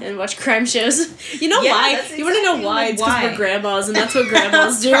 And watch crime shows. You know why? Exactly, You want to know why? like, It's because why? we're grandmas, and that's what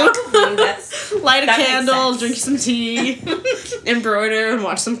grandmas do. Probably, Light a that makes candle, sense. drink some tea, embroider, and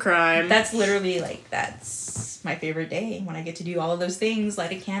watch some crime. That's literally, like, that's my favorite day, when I get to do all of those things.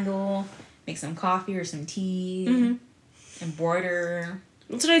 Light a candle, make some coffee or some tea, embroider.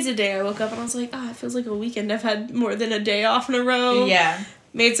 Well, today's the day I woke up and I was like, it feels like a weekend. I've had more than a day off in a row. Yeah.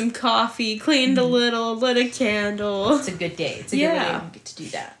 Made some coffee, cleaned a little, lit a candle. It's a good day. It's a good day when we get to do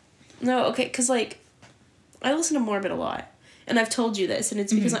that. No, okay, because, like, I listen to Morbid a lot. And I've told you this, and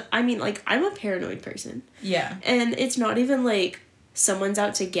it's because, I'm a paranoid person. Yeah. And it's not even, like, someone's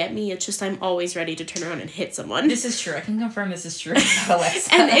out to get me. It's just I'm always ready to turn around and hit someone. This is true. I can confirm this is true.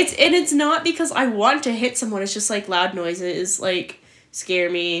 Alexa. And it's not because I want to hit someone. It's just like loud noises like scare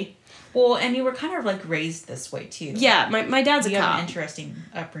me. Well, and you were kind of like raised this way too. Yeah, my dad's a cop. You have an interesting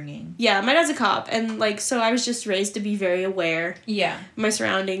upbringing. Yeah, my dad's a cop, and like so I was just raised to be very aware. Yeah. My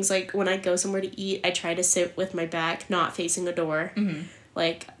surroundings, like when I go somewhere to eat, I try to sit with my back not facing a door. Mm-hmm.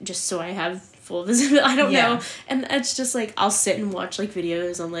 Like just so I have full visibility. I don't know. And it's just like I'll sit and watch like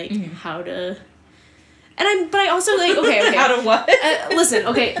videos on like how to. But I also like okay. How to what? Listen,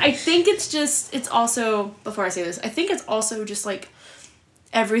 okay. I think it's also before I say this. I think it's also just like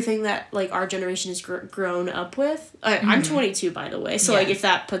everything that like our generation has grown up with. I'm 22 by the way, so like if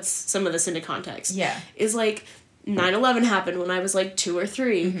that puts some of this into context. Yeah. Is like 9/11 happened when I was like 2 or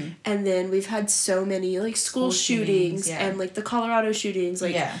 3, and then we've had so many like school shootings and like the Colorado shootings,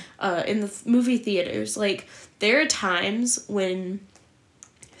 like in the movie theaters. Like there are times when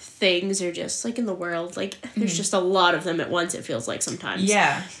things are just like in the world, like there's just a lot of them at once. It feels like sometimes.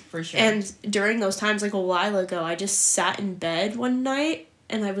 Yeah, for sure. And during those times, like a while ago, I just sat in bed one night.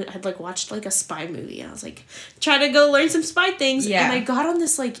 And I'd like watched like a spy movie. And I was like, try to go learn some spy things. Yeah. And I got on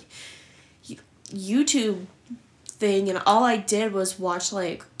this like YouTube thing, and all I did was watch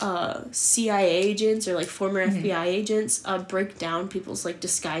like CIA agents or like former FBI agents break down people's like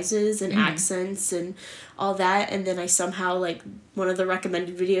disguises and accents and all that. And then I somehow like one of the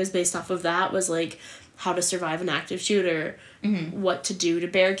recommended videos based off of that was like how to survive an active shooter, what to do to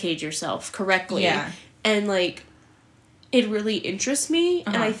barricade yourself correctly. Yeah. And like it really interests me,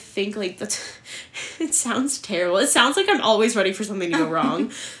 and I think, like, that's... It sounds terrible. It sounds like I'm always ready for something to go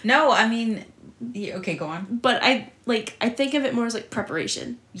wrong. No, I mean... Yeah, okay, go on. But I think of it more as, like,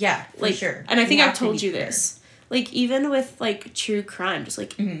 preparation. Yeah, for like, sure. And I think I've told you this. Like, even with, like, true crime, just,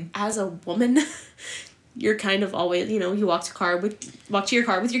 like, as a woman... You're kind of always, you know, you walk to your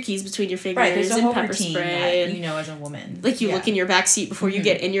car with your keys between your fingers, right, there's a whole and pepper routine spray. That you know as a woman. Like, you look in your back seat before you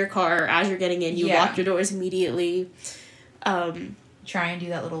get in your car, or as you're getting in, you lock your doors immediately. Try and do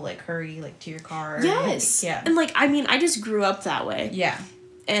that little, like, hurry, like, to your car. Yes. Like, yeah. And, like, I mean, I just grew up that way. Yeah.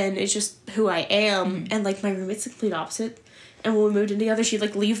 And it's just who I am. And, like, my roommate's the complete opposite. And when we moved in together, she'd,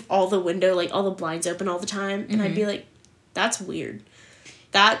 like, leave all the blinds open all the time. And I'd be like, that's weird.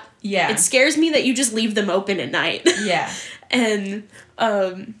 It scares me that you just leave them open at night. Yeah. And,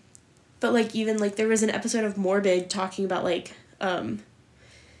 but, like, even, like, there was an episode of Morbid talking about, like,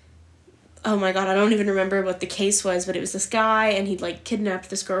 oh my god, I don't even remember what the case was, but it was this guy, and he'd, like, kidnapped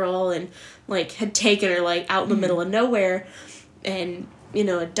this girl, and, like, had taken her, like, out in the middle of nowhere, and, you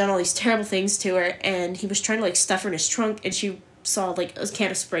know, had done all these terrible things to her, and he was trying to, like, stuff her in his trunk, and she saw, like, a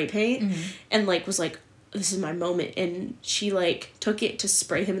can of spray paint, and, like, was like, this is my moment, and she, like, took it to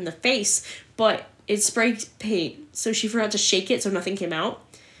spray him in the face, but it sprayed paint, so she forgot to shake it so nothing came out.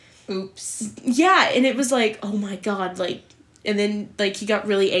 Oops. Yeah, and it was like, oh my god, like, and then, like, he got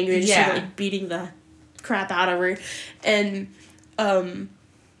really angry and just started, like, beating the crap out of her, and, then,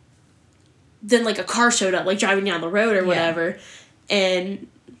 like, a car showed up, like, driving down the road or whatever, and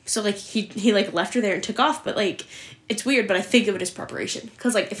so, like, he, like, left her there and took off, but, like, it's weird, but I think of it as preparation.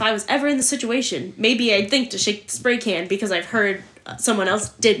 Because, like, if I was ever in the situation, maybe I'd think to shake the spray can because I've heard someone else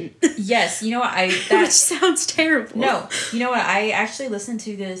didn't. Yes, you know what? Which sounds terrible. No, you know what? I actually listened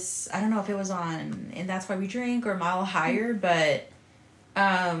to this, I don't know if it was on And That's Why We Drink or Mile Higher, but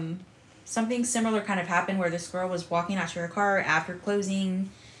something similar kind of happened where this girl was walking out to her car after closing,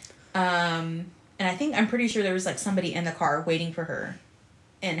 and I'm pretty sure there was, like, somebody in the car waiting for her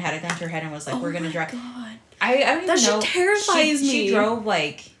and had a gun to her head and was like, we're going to drive. God. I don't even know. That shit terrifies me. She drove,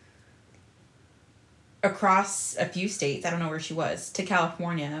 like, across a few states, I don't know where she was, to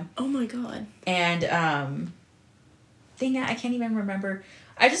California. Oh my god. And, I can't even remember.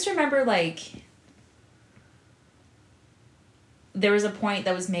 I just remember, like, there was a point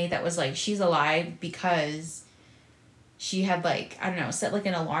that was made that was, like, she's alive because she had, like, I don't know, set, like,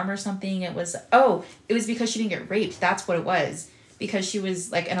 an alarm or something. It was because she didn't get raped. That's what it was. Because she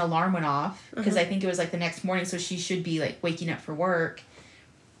was, like, an alarm went off. Because I think it was, like, the next morning, so she should be, like, waking up for work.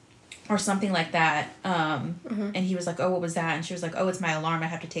 Or something like that. And he was like, oh, what was that? And she was like, oh, it's my alarm. I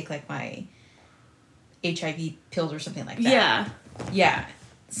have to take, like, my HIV pills or something like that. Yeah. Yeah.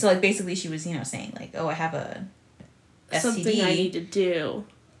 So, like, basically she was, you know, saying, like, oh, I have a STD. Something I need to do.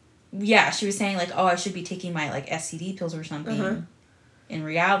 Yeah, she was saying, like, oh, I should be taking my, like, STD pills or something. In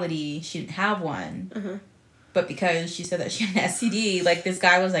reality, she didn't have one. But because she said that she had an STD, like, this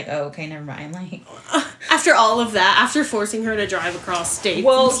guy was like, oh, okay, never mind. Like, after all of that, after forcing her to drive across states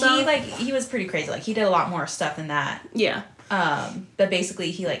well, he was pretty crazy. Like, he did a lot more stuff than that. Yeah. But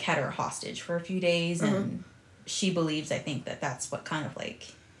basically, he, like, had her hostage for a few days, and she believes, I think, that's what kind of, like,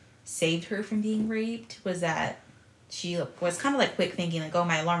 saved her from being raped, was that she was kind of, like, quick thinking, like, oh,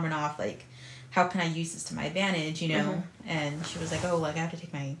 my alarm went off, like, how can I use this to my advantage, you know? Mm-hmm. And she was like, oh, like, I have to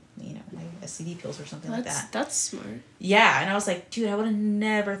take my, you know, my STD pills or something like that. That's smart. Yeah, and I was like, dude, I would have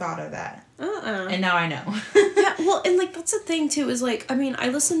never thought of that. And now I know. Yeah, well, and, like, that's the thing, too, is, like, I mean, I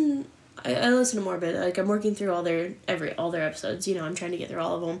listen to more, but, like, I'm working through all their episodes, you know, I'm trying to get through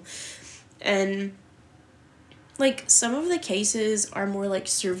all of them, and, like, some of the cases are more, like,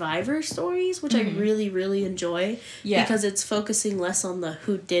 survivor stories, which I really, really enjoy, because it's focusing less on the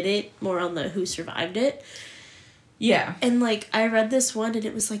who did it, more on the who survived it. Yeah. And, like, I read this one, and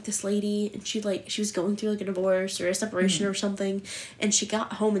it was, like, this lady, and she was going through, like, a divorce or a separation or something, and she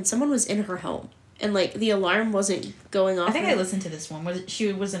got home, and someone was in her home. And, like, the alarm wasn't going off. I think I listened to this one.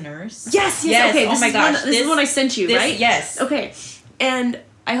 She was a nurse? Yes! Okay, oh my gosh. This is one I sent you, right? Yes. Okay. And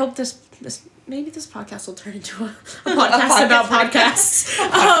I hope maybe this podcast will turn into a podcast about podcasts.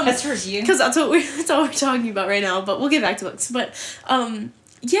 Podcast review. Because that's what we're talking about right now. But we'll get back to books. But,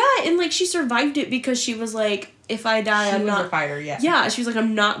 yeah, and, like, she survived it because she was like, if I die, I'm not... She was a fighter, yeah. Yeah, she was like,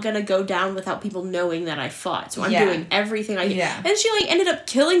 I'm not gonna go down without people knowing that I fought. So I'm doing everything I can. Yeah. And she, like, ended up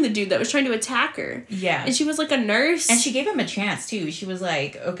killing the dude that was trying to attack her. Yeah. And she was, like, a nurse. And she gave him a chance, too. She was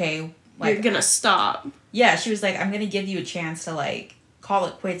like, okay... like, you're gonna stop. Yeah, she was like, I'm gonna give you a chance to, like, call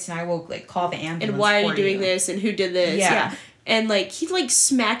it quits, and I will, like, call the ambulance. And why are you doing this, and who did this? Yeah. And, like, he, like,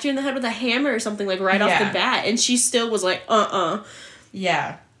 smacked you in the head with a hammer or something, like, right off the bat. And she still was like,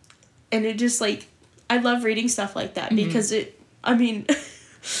 Yeah. And it just, like, I love reading stuff like that because I mean,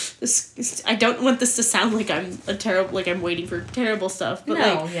 I don't want this to sound like I'm I'm waiting for terrible stuff.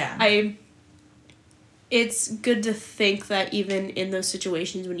 But, it's good to think that even in those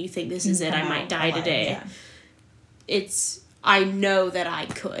situations when you think this is it, I might die today. Yeah. I know that I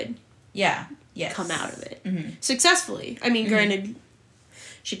could. Yeah. Yes. Come out of it. Successfully. I mean, granted,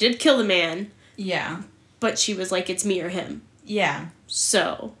 she did kill the man. Yeah. But she was like, it's me or him. Yeah.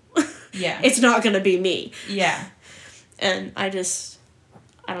 So... yeah. It's not gonna be me. Yeah. And I don't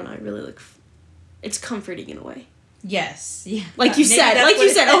know, I really look... It's comforting in a way. Yes. Yeah. Like you said,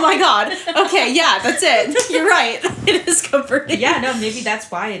 oh my god. Okay, yeah, that's it. You're right. It is comforting. Yeah, no, maybe that's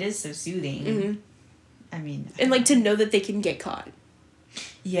why it is so soothing. Mm-hmm. I mean... And, like, to know that they can get caught.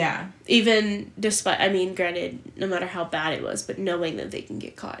 Yeah. Even despite... I mean, granted, no matter how bad it was, but knowing that they can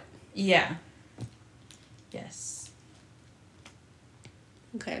get caught. Yeah. Yes.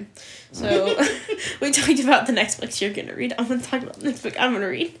 Okay, so we talked about the next books you're going to read. I'm going to talk about the next book I'm going to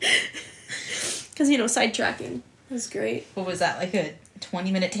read. Because, sidetracking was great. What was that, like a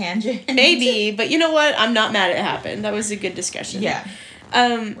 20-minute tangent? Maybe, but you know what? I'm not mad it happened. That was a good discussion. Yeah.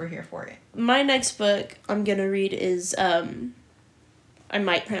 We're here for it. My next book I'm going to read is, I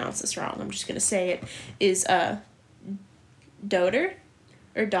might pronounce this wrong. I'm just going to say it, is Daughter?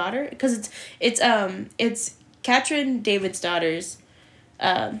 Or Daughter? Because it's Katrin David's daughter's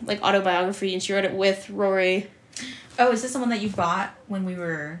autobiography, and she wrote it with Rory. Oh, is this the one that you bought when we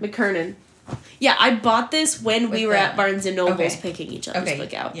were... McKernan. Yeah, I bought this when we were at Barnes & Noble's picking each other's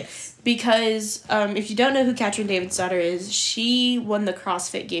book out. Yes. Because, if you don't know who Katrin David's daughter is, she won the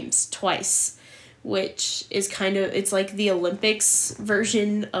CrossFit Games twice, which is it's like the Olympics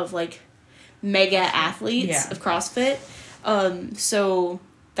version of, like, mega athletes of CrossFit. So...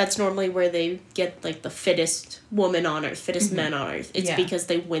 That's normally where they get, like, the fittest woman on earth, fittest men on earth. It's because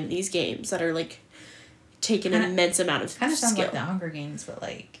they win these games that are, like, take an immense amount of skill. Kind of sounds like the Hunger Games, but,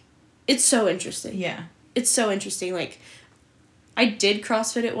 like... It's so interesting. Yeah. It's so interesting. Like, I did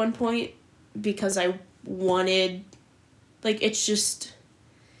CrossFit at one point because I wanted... Like, it's just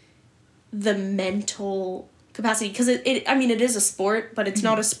the mental capacity. Because, it is a sport, but it's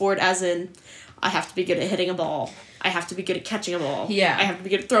not a sport as in... I have to be good at hitting a ball. I have to be good at catching a ball. Yeah. I have to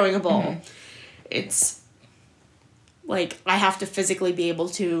be good at throwing a ball. It's, like, I have to physically be able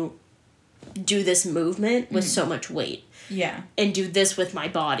to do this movement with so much weight. Yeah. And do this with my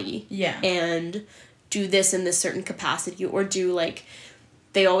body. Yeah. And do this in this certain capacity. Or do, like,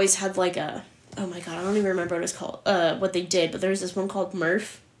 they always had, like, oh my god, I don't even remember what it was called, what they did, but there was this one called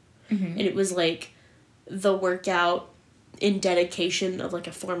Murph. And it was, like, the workout in dedication of, like,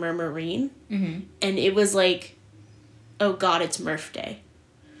 a former Marine. And it was, like... oh god, it's Murph Day.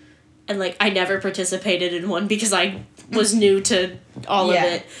 And, like, I never participated in one because I was new to all of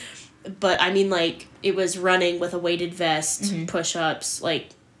it. But, I mean, like, it was running with a weighted vest, push-ups, like,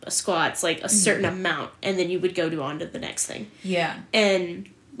 squats, like, a certain amount. And then you would go on to the next thing. Yeah. And,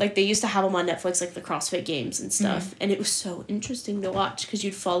 like, they used to have them on Netflix, like, the CrossFit Games and stuff. And it was so interesting to watch because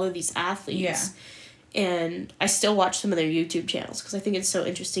you'd follow these athletes. And I still watch some of their YouTube channels because I think it's so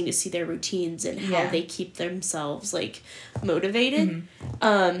interesting to see their routines and how they keep themselves, like, motivated.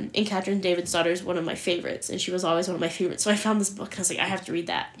 And Catherine David's daughter is one of my favorites, and she was always one of my favorites. So I found this book, and I was like, I have to read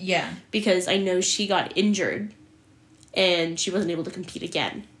that. Yeah. Because I know she got injured, and she wasn't able to compete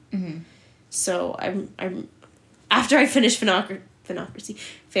again. So I'm after I finish Fanocracy,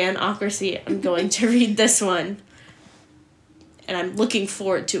 I'm going to read this one. And I'm looking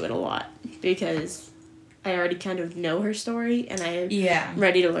forward to it a lot because I already kind of know her story, and I am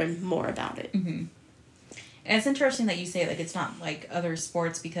ready to learn more about it. And it's interesting that you say, like, it's not like other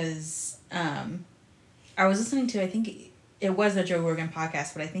sports because I was listening to, I think it was a Joe Rogan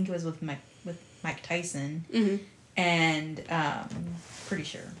podcast, but I think it was with Mike Tyson. And pretty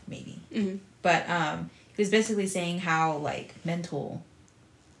sure, maybe. But he was basically saying how, like, mental...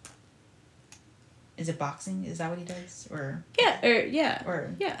 Is it boxing? Is that what he does? Or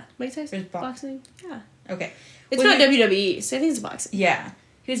Mike Tyson. Boxing. Yeah. Okay. It's not WWE, so I think it's boxing. Yeah.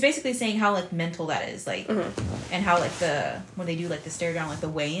 He was basically saying how, like, mental that is, like, and how, like, when they do, like, the stare down, like, the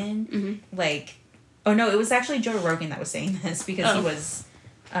weigh-in, like, oh no, it was actually Joe Rogan that was saying this because he was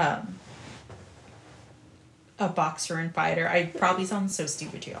a boxer and fighter. I probably sound so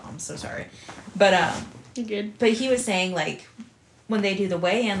stupid to y'all. I'm so sorry. But, you're good. But he was saying, like, when they do the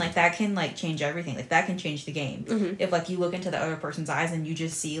weigh-in, like, that can, like, change everything. Like, that can change the game. If, like, you look into the other person's eyes and you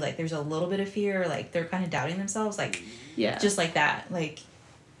just see, like, there's a little bit of fear, like, they're kind of doubting themselves, like, just like that, like,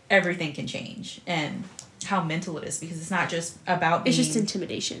 everything can change. And how mental it is, because it's not just about being... It's just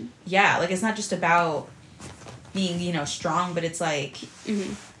intimidation. Yeah, like, it's not just about being, you know, strong, but it's, like,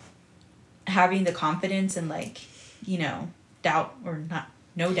 having the confidence and, like, you know, doubt or not...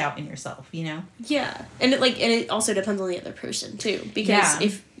 No doubt in yourself, you know? Yeah. And it also depends on the other person, too. Because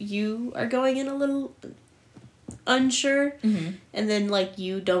if you are going in a little unsure, and then, like,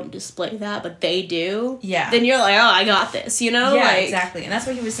 you don't display that, but they do, then you're like, oh, I got this, you know? Yeah, like, exactly. And that's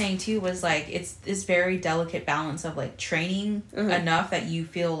what he was saying, too, was, like, it's this very delicate balance of, like, training enough that you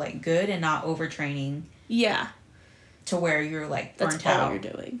feel, like, good and not overtraining. Yeah. To where you're, like, burnt out. That's all you're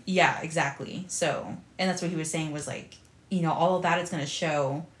doing. Yeah, exactly. So, and that's what he was saying was, like, you know, all of that is going to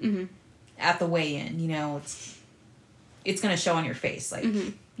show at the weigh-in, you know, it's going to show on your face, like,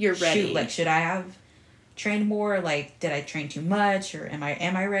 you're ready. Shoot, like, should I have trained more? Like, did I train too much? Or am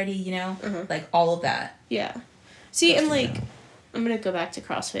I ready, you know? Like, all of that. Yeah. See, and, like, I'm going to go back to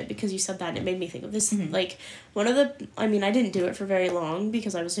CrossFit because you said that and it made me think of this. Like, I didn't do it for very long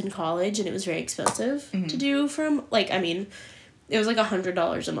because I was in college and it was very expensive to do it was like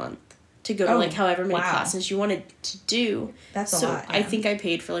 $100 a month. To go to, like, however many classes you wanted to do. That's a lot, yeah. I think I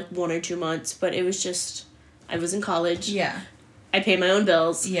paid for, like, 1 or 2 months, but it was just... I was in college. Yeah. I paid my own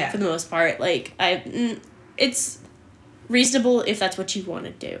bills. Yeah. For the most part. Like, it's reasonable if that's what you want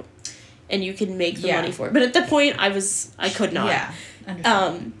to do. And you can make the money for it. But at the point, I could not. Yeah.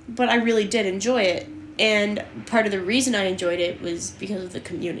 Understand. But I really did enjoy it. And part of the reason I enjoyed it was because of the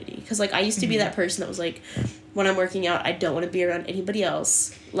community. Because, like, I used to be that person that was, like... When I'm working out, I don't want to be around anybody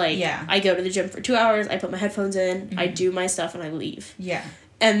else. Like, I go to the gym for 2 hours, I put my headphones in, I do my stuff, and I leave. Yeah.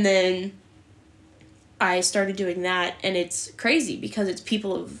 And then I started doing that, and it's crazy because it's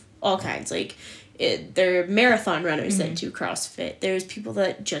people of all kinds. Like, there are marathon runners that do CrossFit. There's people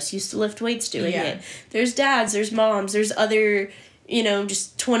that just used to lift weights doing it. There's dads, there's moms, there's other, you know,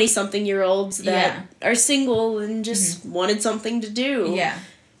 just 20-something-year-olds that are single and just wanted something to do. Yeah.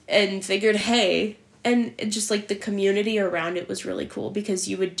 And figured, hey... And just, like, the community around it was really cool because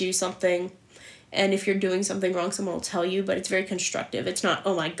you would do something, and if you're doing something wrong, someone will tell you, but it's very constructive. It's not,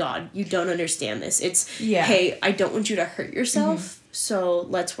 oh, my God, you don't understand this. It's, hey, I don't want you to hurt yourself, so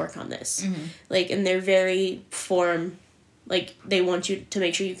let's work on this. Like, and they're very like, they want you to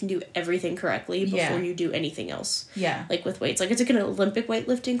make sure you can do everything correctly before you do anything else. Yeah. Like, with weights. Like, I took an Olympic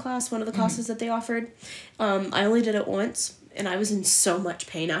weightlifting class, one of the classes that they offered. I only did it once, and I was in so much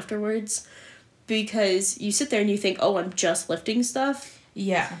pain afterwards. Because you sit there and you think, oh, I'm just lifting stuff.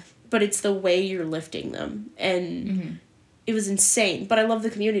 Yeah. But it's the way you're lifting them. And it was insane. But I love the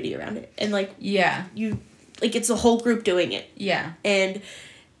community around it. And, like, it's a whole group doing it. Yeah. And,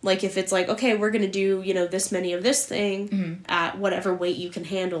 like, if it's like, okay, we're going to do, you know, this many of this thing at whatever weight you can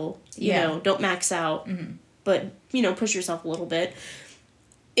handle. You know, don't max out. But, you know, push yourself a little bit.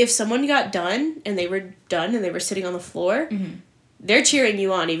 If someone got done and they were sitting on the floor... They're cheering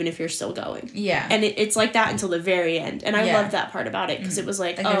you on even if you're still going. Yeah. And it's like that until the very end. And I loved that part about it because it was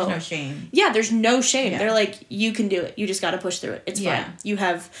like, oh. There's no shame. Yeah, there's no shame. Yeah. They're like, you can do it. You just got to push through it. It's fine. You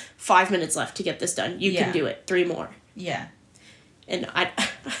have 5 minutes left to get this done. You can do it. 3 more. Yeah. And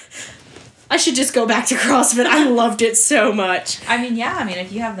I should just go back to CrossFit. I loved it so much. I mean, yeah. I mean,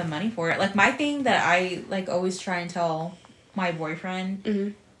 if you have the money for it. Like, my thing that I, like, always try and tell my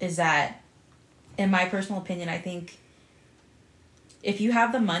boyfriend is that, in my personal opinion, I think if you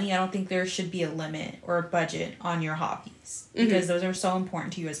have the money, I don't think there should be a limit or a budget on your hobbies. Because those are so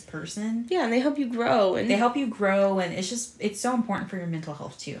important to you as a person. Yeah, and they help you grow. And they help you grow, and it's so important for your mental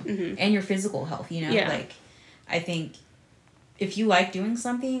health, too. And your physical health, you know? Yeah. Like, I think if you like doing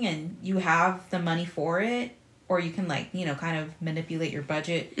something and you have the money for it, or you can, like, you know, kind of manipulate your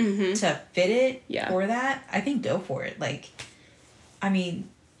budget to fit it for that, I think go for it. Like, I mean,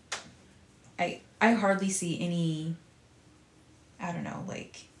 I hardly see any, I don't know,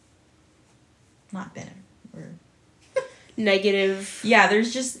 like, not venom or negative. Yeah,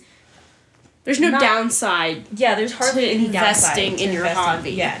 there's no downside. Yeah, there's hardly any downside to investing in your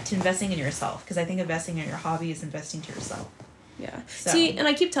hobby. Yeah, to investing in yourself, because I think investing in your hobby is investing to yourself. Yeah. So. See, and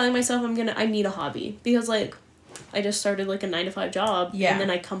I keep telling myself I need a hobby, because, like, I just started, like, a 9-to-5 job, and then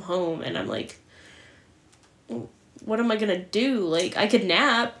I come home and I'm like, what am I gonna do? Like, I could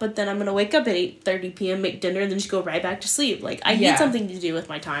nap, but then I'm gonna wake up at 8:30 p.m., make dinner, and then just go right back to sleep. Like, I need something to do with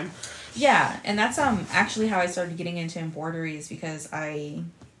my time. Yeah, and that's actually how I started getting into embroidery, is because I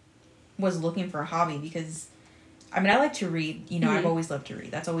was looking for a hobby, because, I mean, I like to read. You know, I've always loved to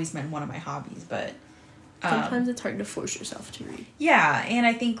read. That's always been one of my hobbies, but sometimes it's hard to force yourself to read. Yeah, and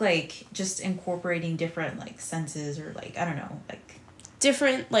I think, like, just incorporating different, like, senses, or, like, I don't know, like,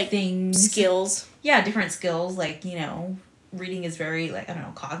 different, like, things. Skills. Yeah, different skills. Like, you know, reading is very, like, I don't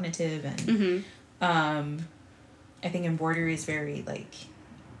know, cognitive, and I think embroidery is very, like,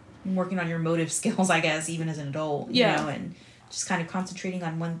 working on your motive skills, I guess, even as an adult. You know, and just kind of concentrating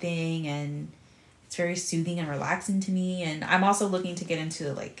on one thing, and it's very soothing and relaxing to me. And I'm also looking to get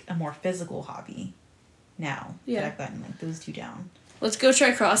into, like, a more physical hobby now that I've gotten, like, those two down. Let's go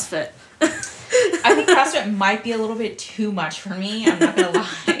try CrossFit. I think CrossFit might be a little bit too much for me. I'm not gonna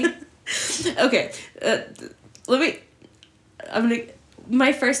lie. Okay,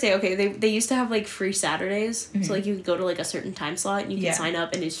 my first day, okay, they used to have, like, free Saturdays, so, like, you could go to, like, a certain time slot, and you could sign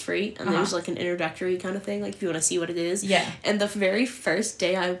up, and it's free, and there's, like, an introductory kind of thing, like, if you want to see what it is. Yeah. And the very first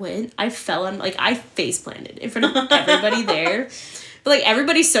day I went, I fell on, like, I face planted in front of everybody there. But, like,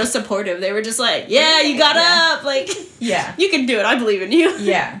 everybody's so supportive. They were just like, yeah, you got up. Like, you can do it. I believe in you.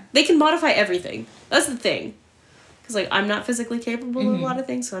 Yeah. They can modify everything. That's the thing. Because, like, I'm not physically capable of a lot of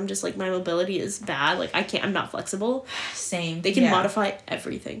things. So I'm just, like, my mobility is bad. Like, I'm not flexible. Same. They can modify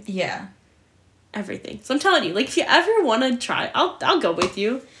everything. Yeah. Everything. So I'm telling you, like, if you ever want to try, I'll go with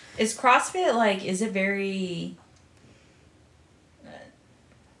you. Is CrossFit, like, is it very...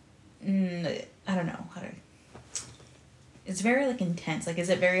 I don't know how to... It's very, like, intense. Like, is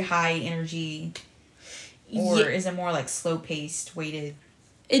it very high energy? Or is it more, like, slow-paced, weighted?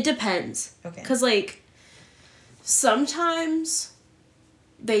 It depends. Okay. Because, like, sometimes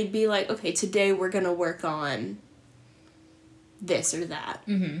they'd be like, okay, today we're going to work on this or that.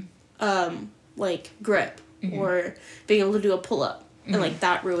 Like, grip. Or being able to do a pull-up. And, like,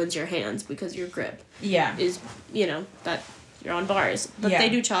 that ruins your hands because your grip is, you know, that you're on bars. But they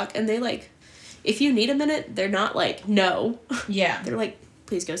do chalk, and they, like... If you need a minute, they're not like, no. Yeah. They're like,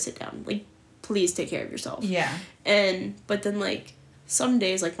 please go sit down. Like, please take care of yourself. Yeah. But then, like, some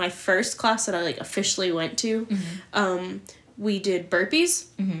days, like, my first class that I, like, officially went to, we did burpees,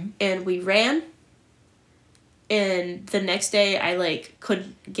 and we ran. And the next day, I, like,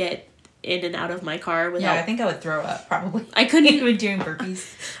 couldn't get in and out of my car without... Yeah, I think I would throw up, probably. I couldn't... With doing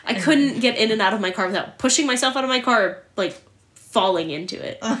burpees. I couldn't get in and out of my car without pushing myself out of my car, or, like, falling into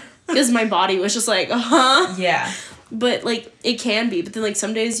it. Because my body was just like, Yeah. But, like, it can be. But then, like,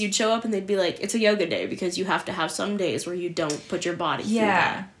 some days you'd show up and they'd be like, it's a yoga day, because you have to have some days where you don't put your body through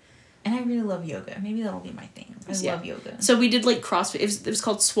that. And I really love yoga. Maybe that'll be my thing. I love yoga. So we did, like, CrossFit. It was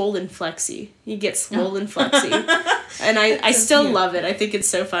called Swollen Flexi. You get Swollen Flexi. And I still love it. I think it's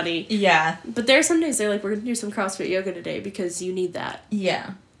so funny. Yeah. But there are some days they're like, we're going to do some CrossFit yoga today because you need that.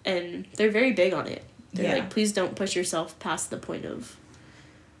 Yeah. And they're very big on it. They're Yeah. like, please don't push yourself past the point of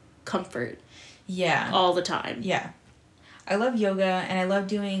comfort. Yeah. All the time. Yeah. I love yoga, and I love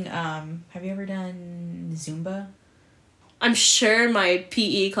doing, have you ever done Zumba? I'm sure my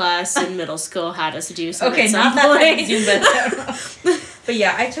PE class in middle school had us do some Okay, at some not that point. type of Zumba. But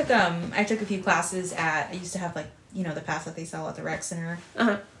yeah, I took a few classes I used to have, like, you know, the pass that they sell at the rec center.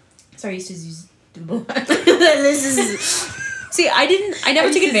 So I used to use See, I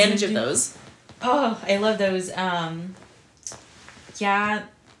never took advantage of those. Oh, I love those. Yeah.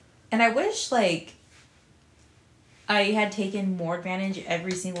 And I wish, like, I had taken more advantage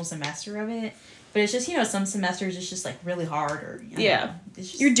every single semester of it, But it's just, some semesters it's just, like, really hard or, yeah. It's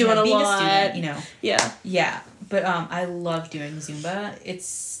just, you're doing a being lot. a student, Yeah. Yeah. But I love doing Zumba.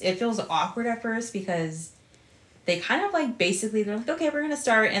 It feels awkward at first because they kind of, like, basically, they're like, okay, we're going to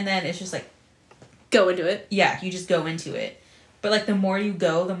start. And then it's just, like... Go into it. Yeah, you just go into it. But, like, the more you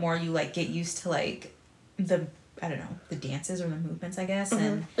go, the more you, like, get used to, like, the dances or the movements, I guess. Mm-hmm.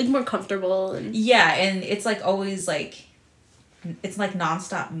 And like, more comfortable. And yeah, and it's, like, always, like... It's, like,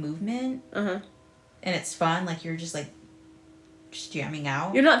 nonstop movement. Uh-huh. And it's fun. Like, you're just, like, just jamming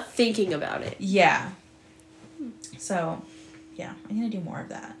out. You're not thinking about it. Yeah. So, yeah, I'm going to do more of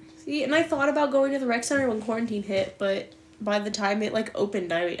that. See, and I thought about going to the rec center when quarantine hit, but by the time it, like,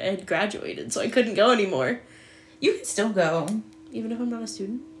 opened, I had graduated, so I couldn't go anymore. You can still go. Even if I'm not a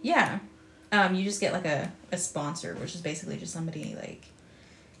student? Yeah. You just get, like, a sponsor, which is basically just somebody, like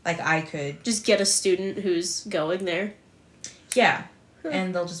I could... Just get a student who's going there? Yeah.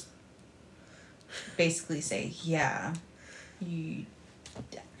 And they'll just basically say, yeah, you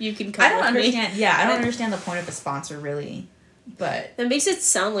can come with understand. me. Yeah, I don't understand the point of a sponsor, really. But... That makes it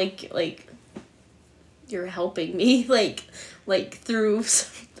sound like you're helping me, like through,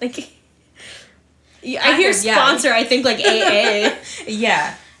 like... Yeah, I hear sponsor, yeah. I think, like, AA.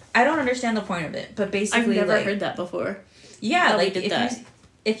 Yeah. I don't understand the point of it, but basically, I've never heard that before. Yeah, like,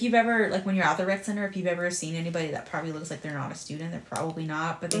 if you've ever, like, when you're at the rec center, if you've ever seen anybody that probably looks like they're not a student, they're probably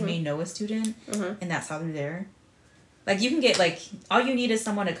not, but they may know a student, and that's how they're there. Like, you can get, like, all you need is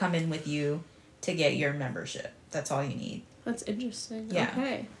someone to come in with you to get your membership. That's all you need. That's interesting. Yeah.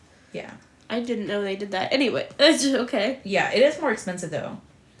 Okay. Yeah. I didn't know they did that. Anyway, that's okay. Yeah, it is more expensive, though.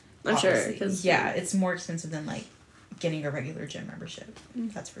 I'm obviously. sure. Yeah, it's more expensive than, like, getting a regular gym membership.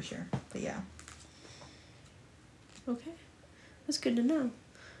 That's for sure. But, yeah. Okay. That's good to know.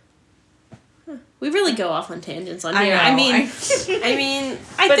 Huh. We really go off on tangents on here. I mean, I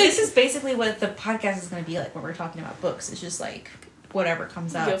but think this is basically what the podcast is going to be like when we're talking about books. It's just, like, whatever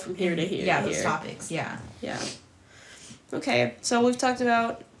comes up. Go from here to here. Yeah, those topics. Yeah. Yeah. Okay, so we've talked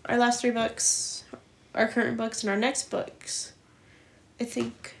about our last 3 books, our current books, and our next books. I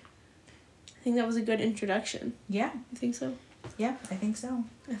think that was a good introduction. Yeah. You think so? Yeah, I think so.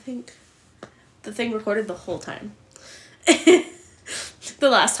 I think the thing recorded the whole time. The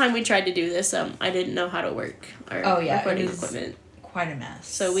last time we tried to do this, I didn't know how to work our recording equipment. Quite a mess.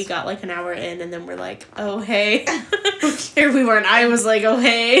 So we got, like, an hour in, and then we're like, oh, hey. Here we were, and I was like, oh,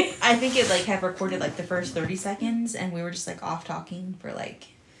 hey. I think it, like, had recorded, like, the first 30 seconds, and we were just, like, off talking for, like,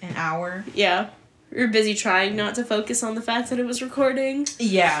 an hour. Yeah. We were busy trying not to focus on the fact that it was recording.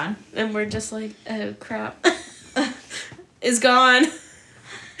 Yeah. And we're just like, oh, crap. It's gone.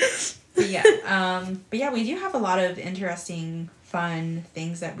 But yeah, we do have a lot of interesting, fun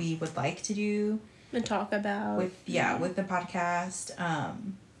things that we would like to do. And talk about. With the podcast.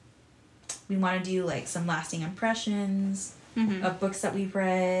 We want to do, like, some lasting impressions of books that we've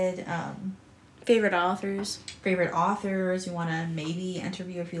read. Favorite authors. We want to maybe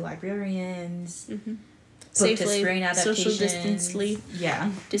interview a few librarians. Mm-hmm. Book to screen adaptations. Social distancely.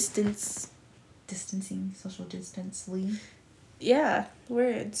 Yeah. Distancing. Social distancely. Yeah.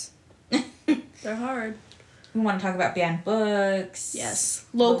 Words. They're hard. We want to talk about banned books. Yes.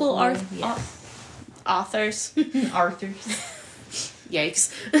 Local authors. Arthurs.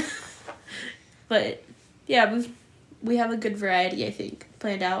 Yikes. But, yeah, we have a good variety, I think,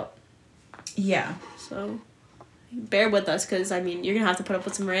 planned out. Yeah. So, bear with us, because, I mean, you're going to have to put up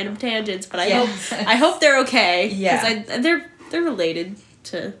with some random tangents, but I hope they're okay. Yeah. Because they're related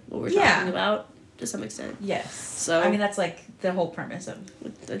to what we're talking about, to some extent. Yes. So, I mean, that's, like, the whole premise of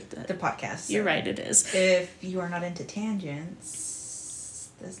the podcast. So you're right, it is. If you are not into tangents,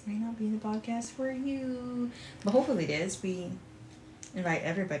 this may not be the podcast for you. But hopefully it is. We invite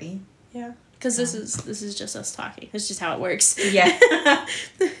everybody. Yeah. Because this is just us talking. It's just how it works. Yeah.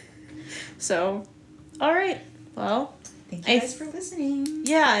 So, all right. Well, thank you guys for listening.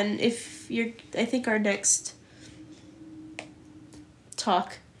 Yeah, and I think our next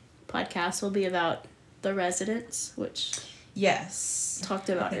podcast will be about The Residents, which talked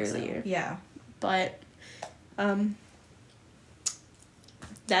about earlier. So. Yeah. But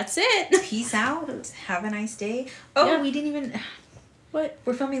that's it. Peace out. Have a nice day. Oh, yeah. We didn't even... What?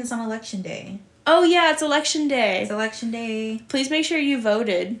 We're filming this on Election Day. Oh, yeah, it's Election Day. It's Election Day. Please make sure you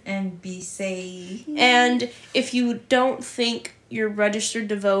voted. And be safe. And if you don't think you're registered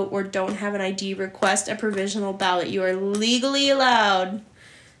to vote or don't have an ID, request a provisional ballot. You are legally allowed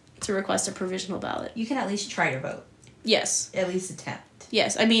to request a provisional ballot. You can at least try to vote. Yes. At least attempt.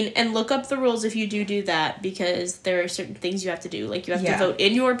 Yes, I mean, and look up the rules if you do that, because there are certain things you have to do. Like, you have to vote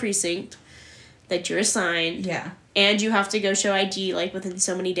in your precinct that you're assigned. Yeah. And you have to go show ID, like, within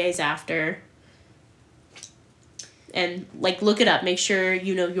so many days after. And, like, look it up. Make sure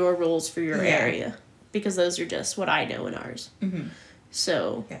you know your rules for your Yeah. area. Because those are just what I know in ours. Mm-hmm.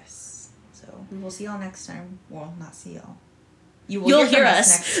 So. Yes. So, we'll see y'all next time. Well, not see y'all. You'll hear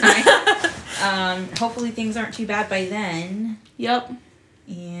us next time. Hopefully things aren't too bad by then. Yep.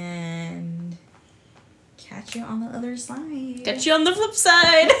 And catch you on the other side. Catch you on the flip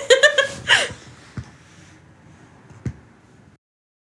side.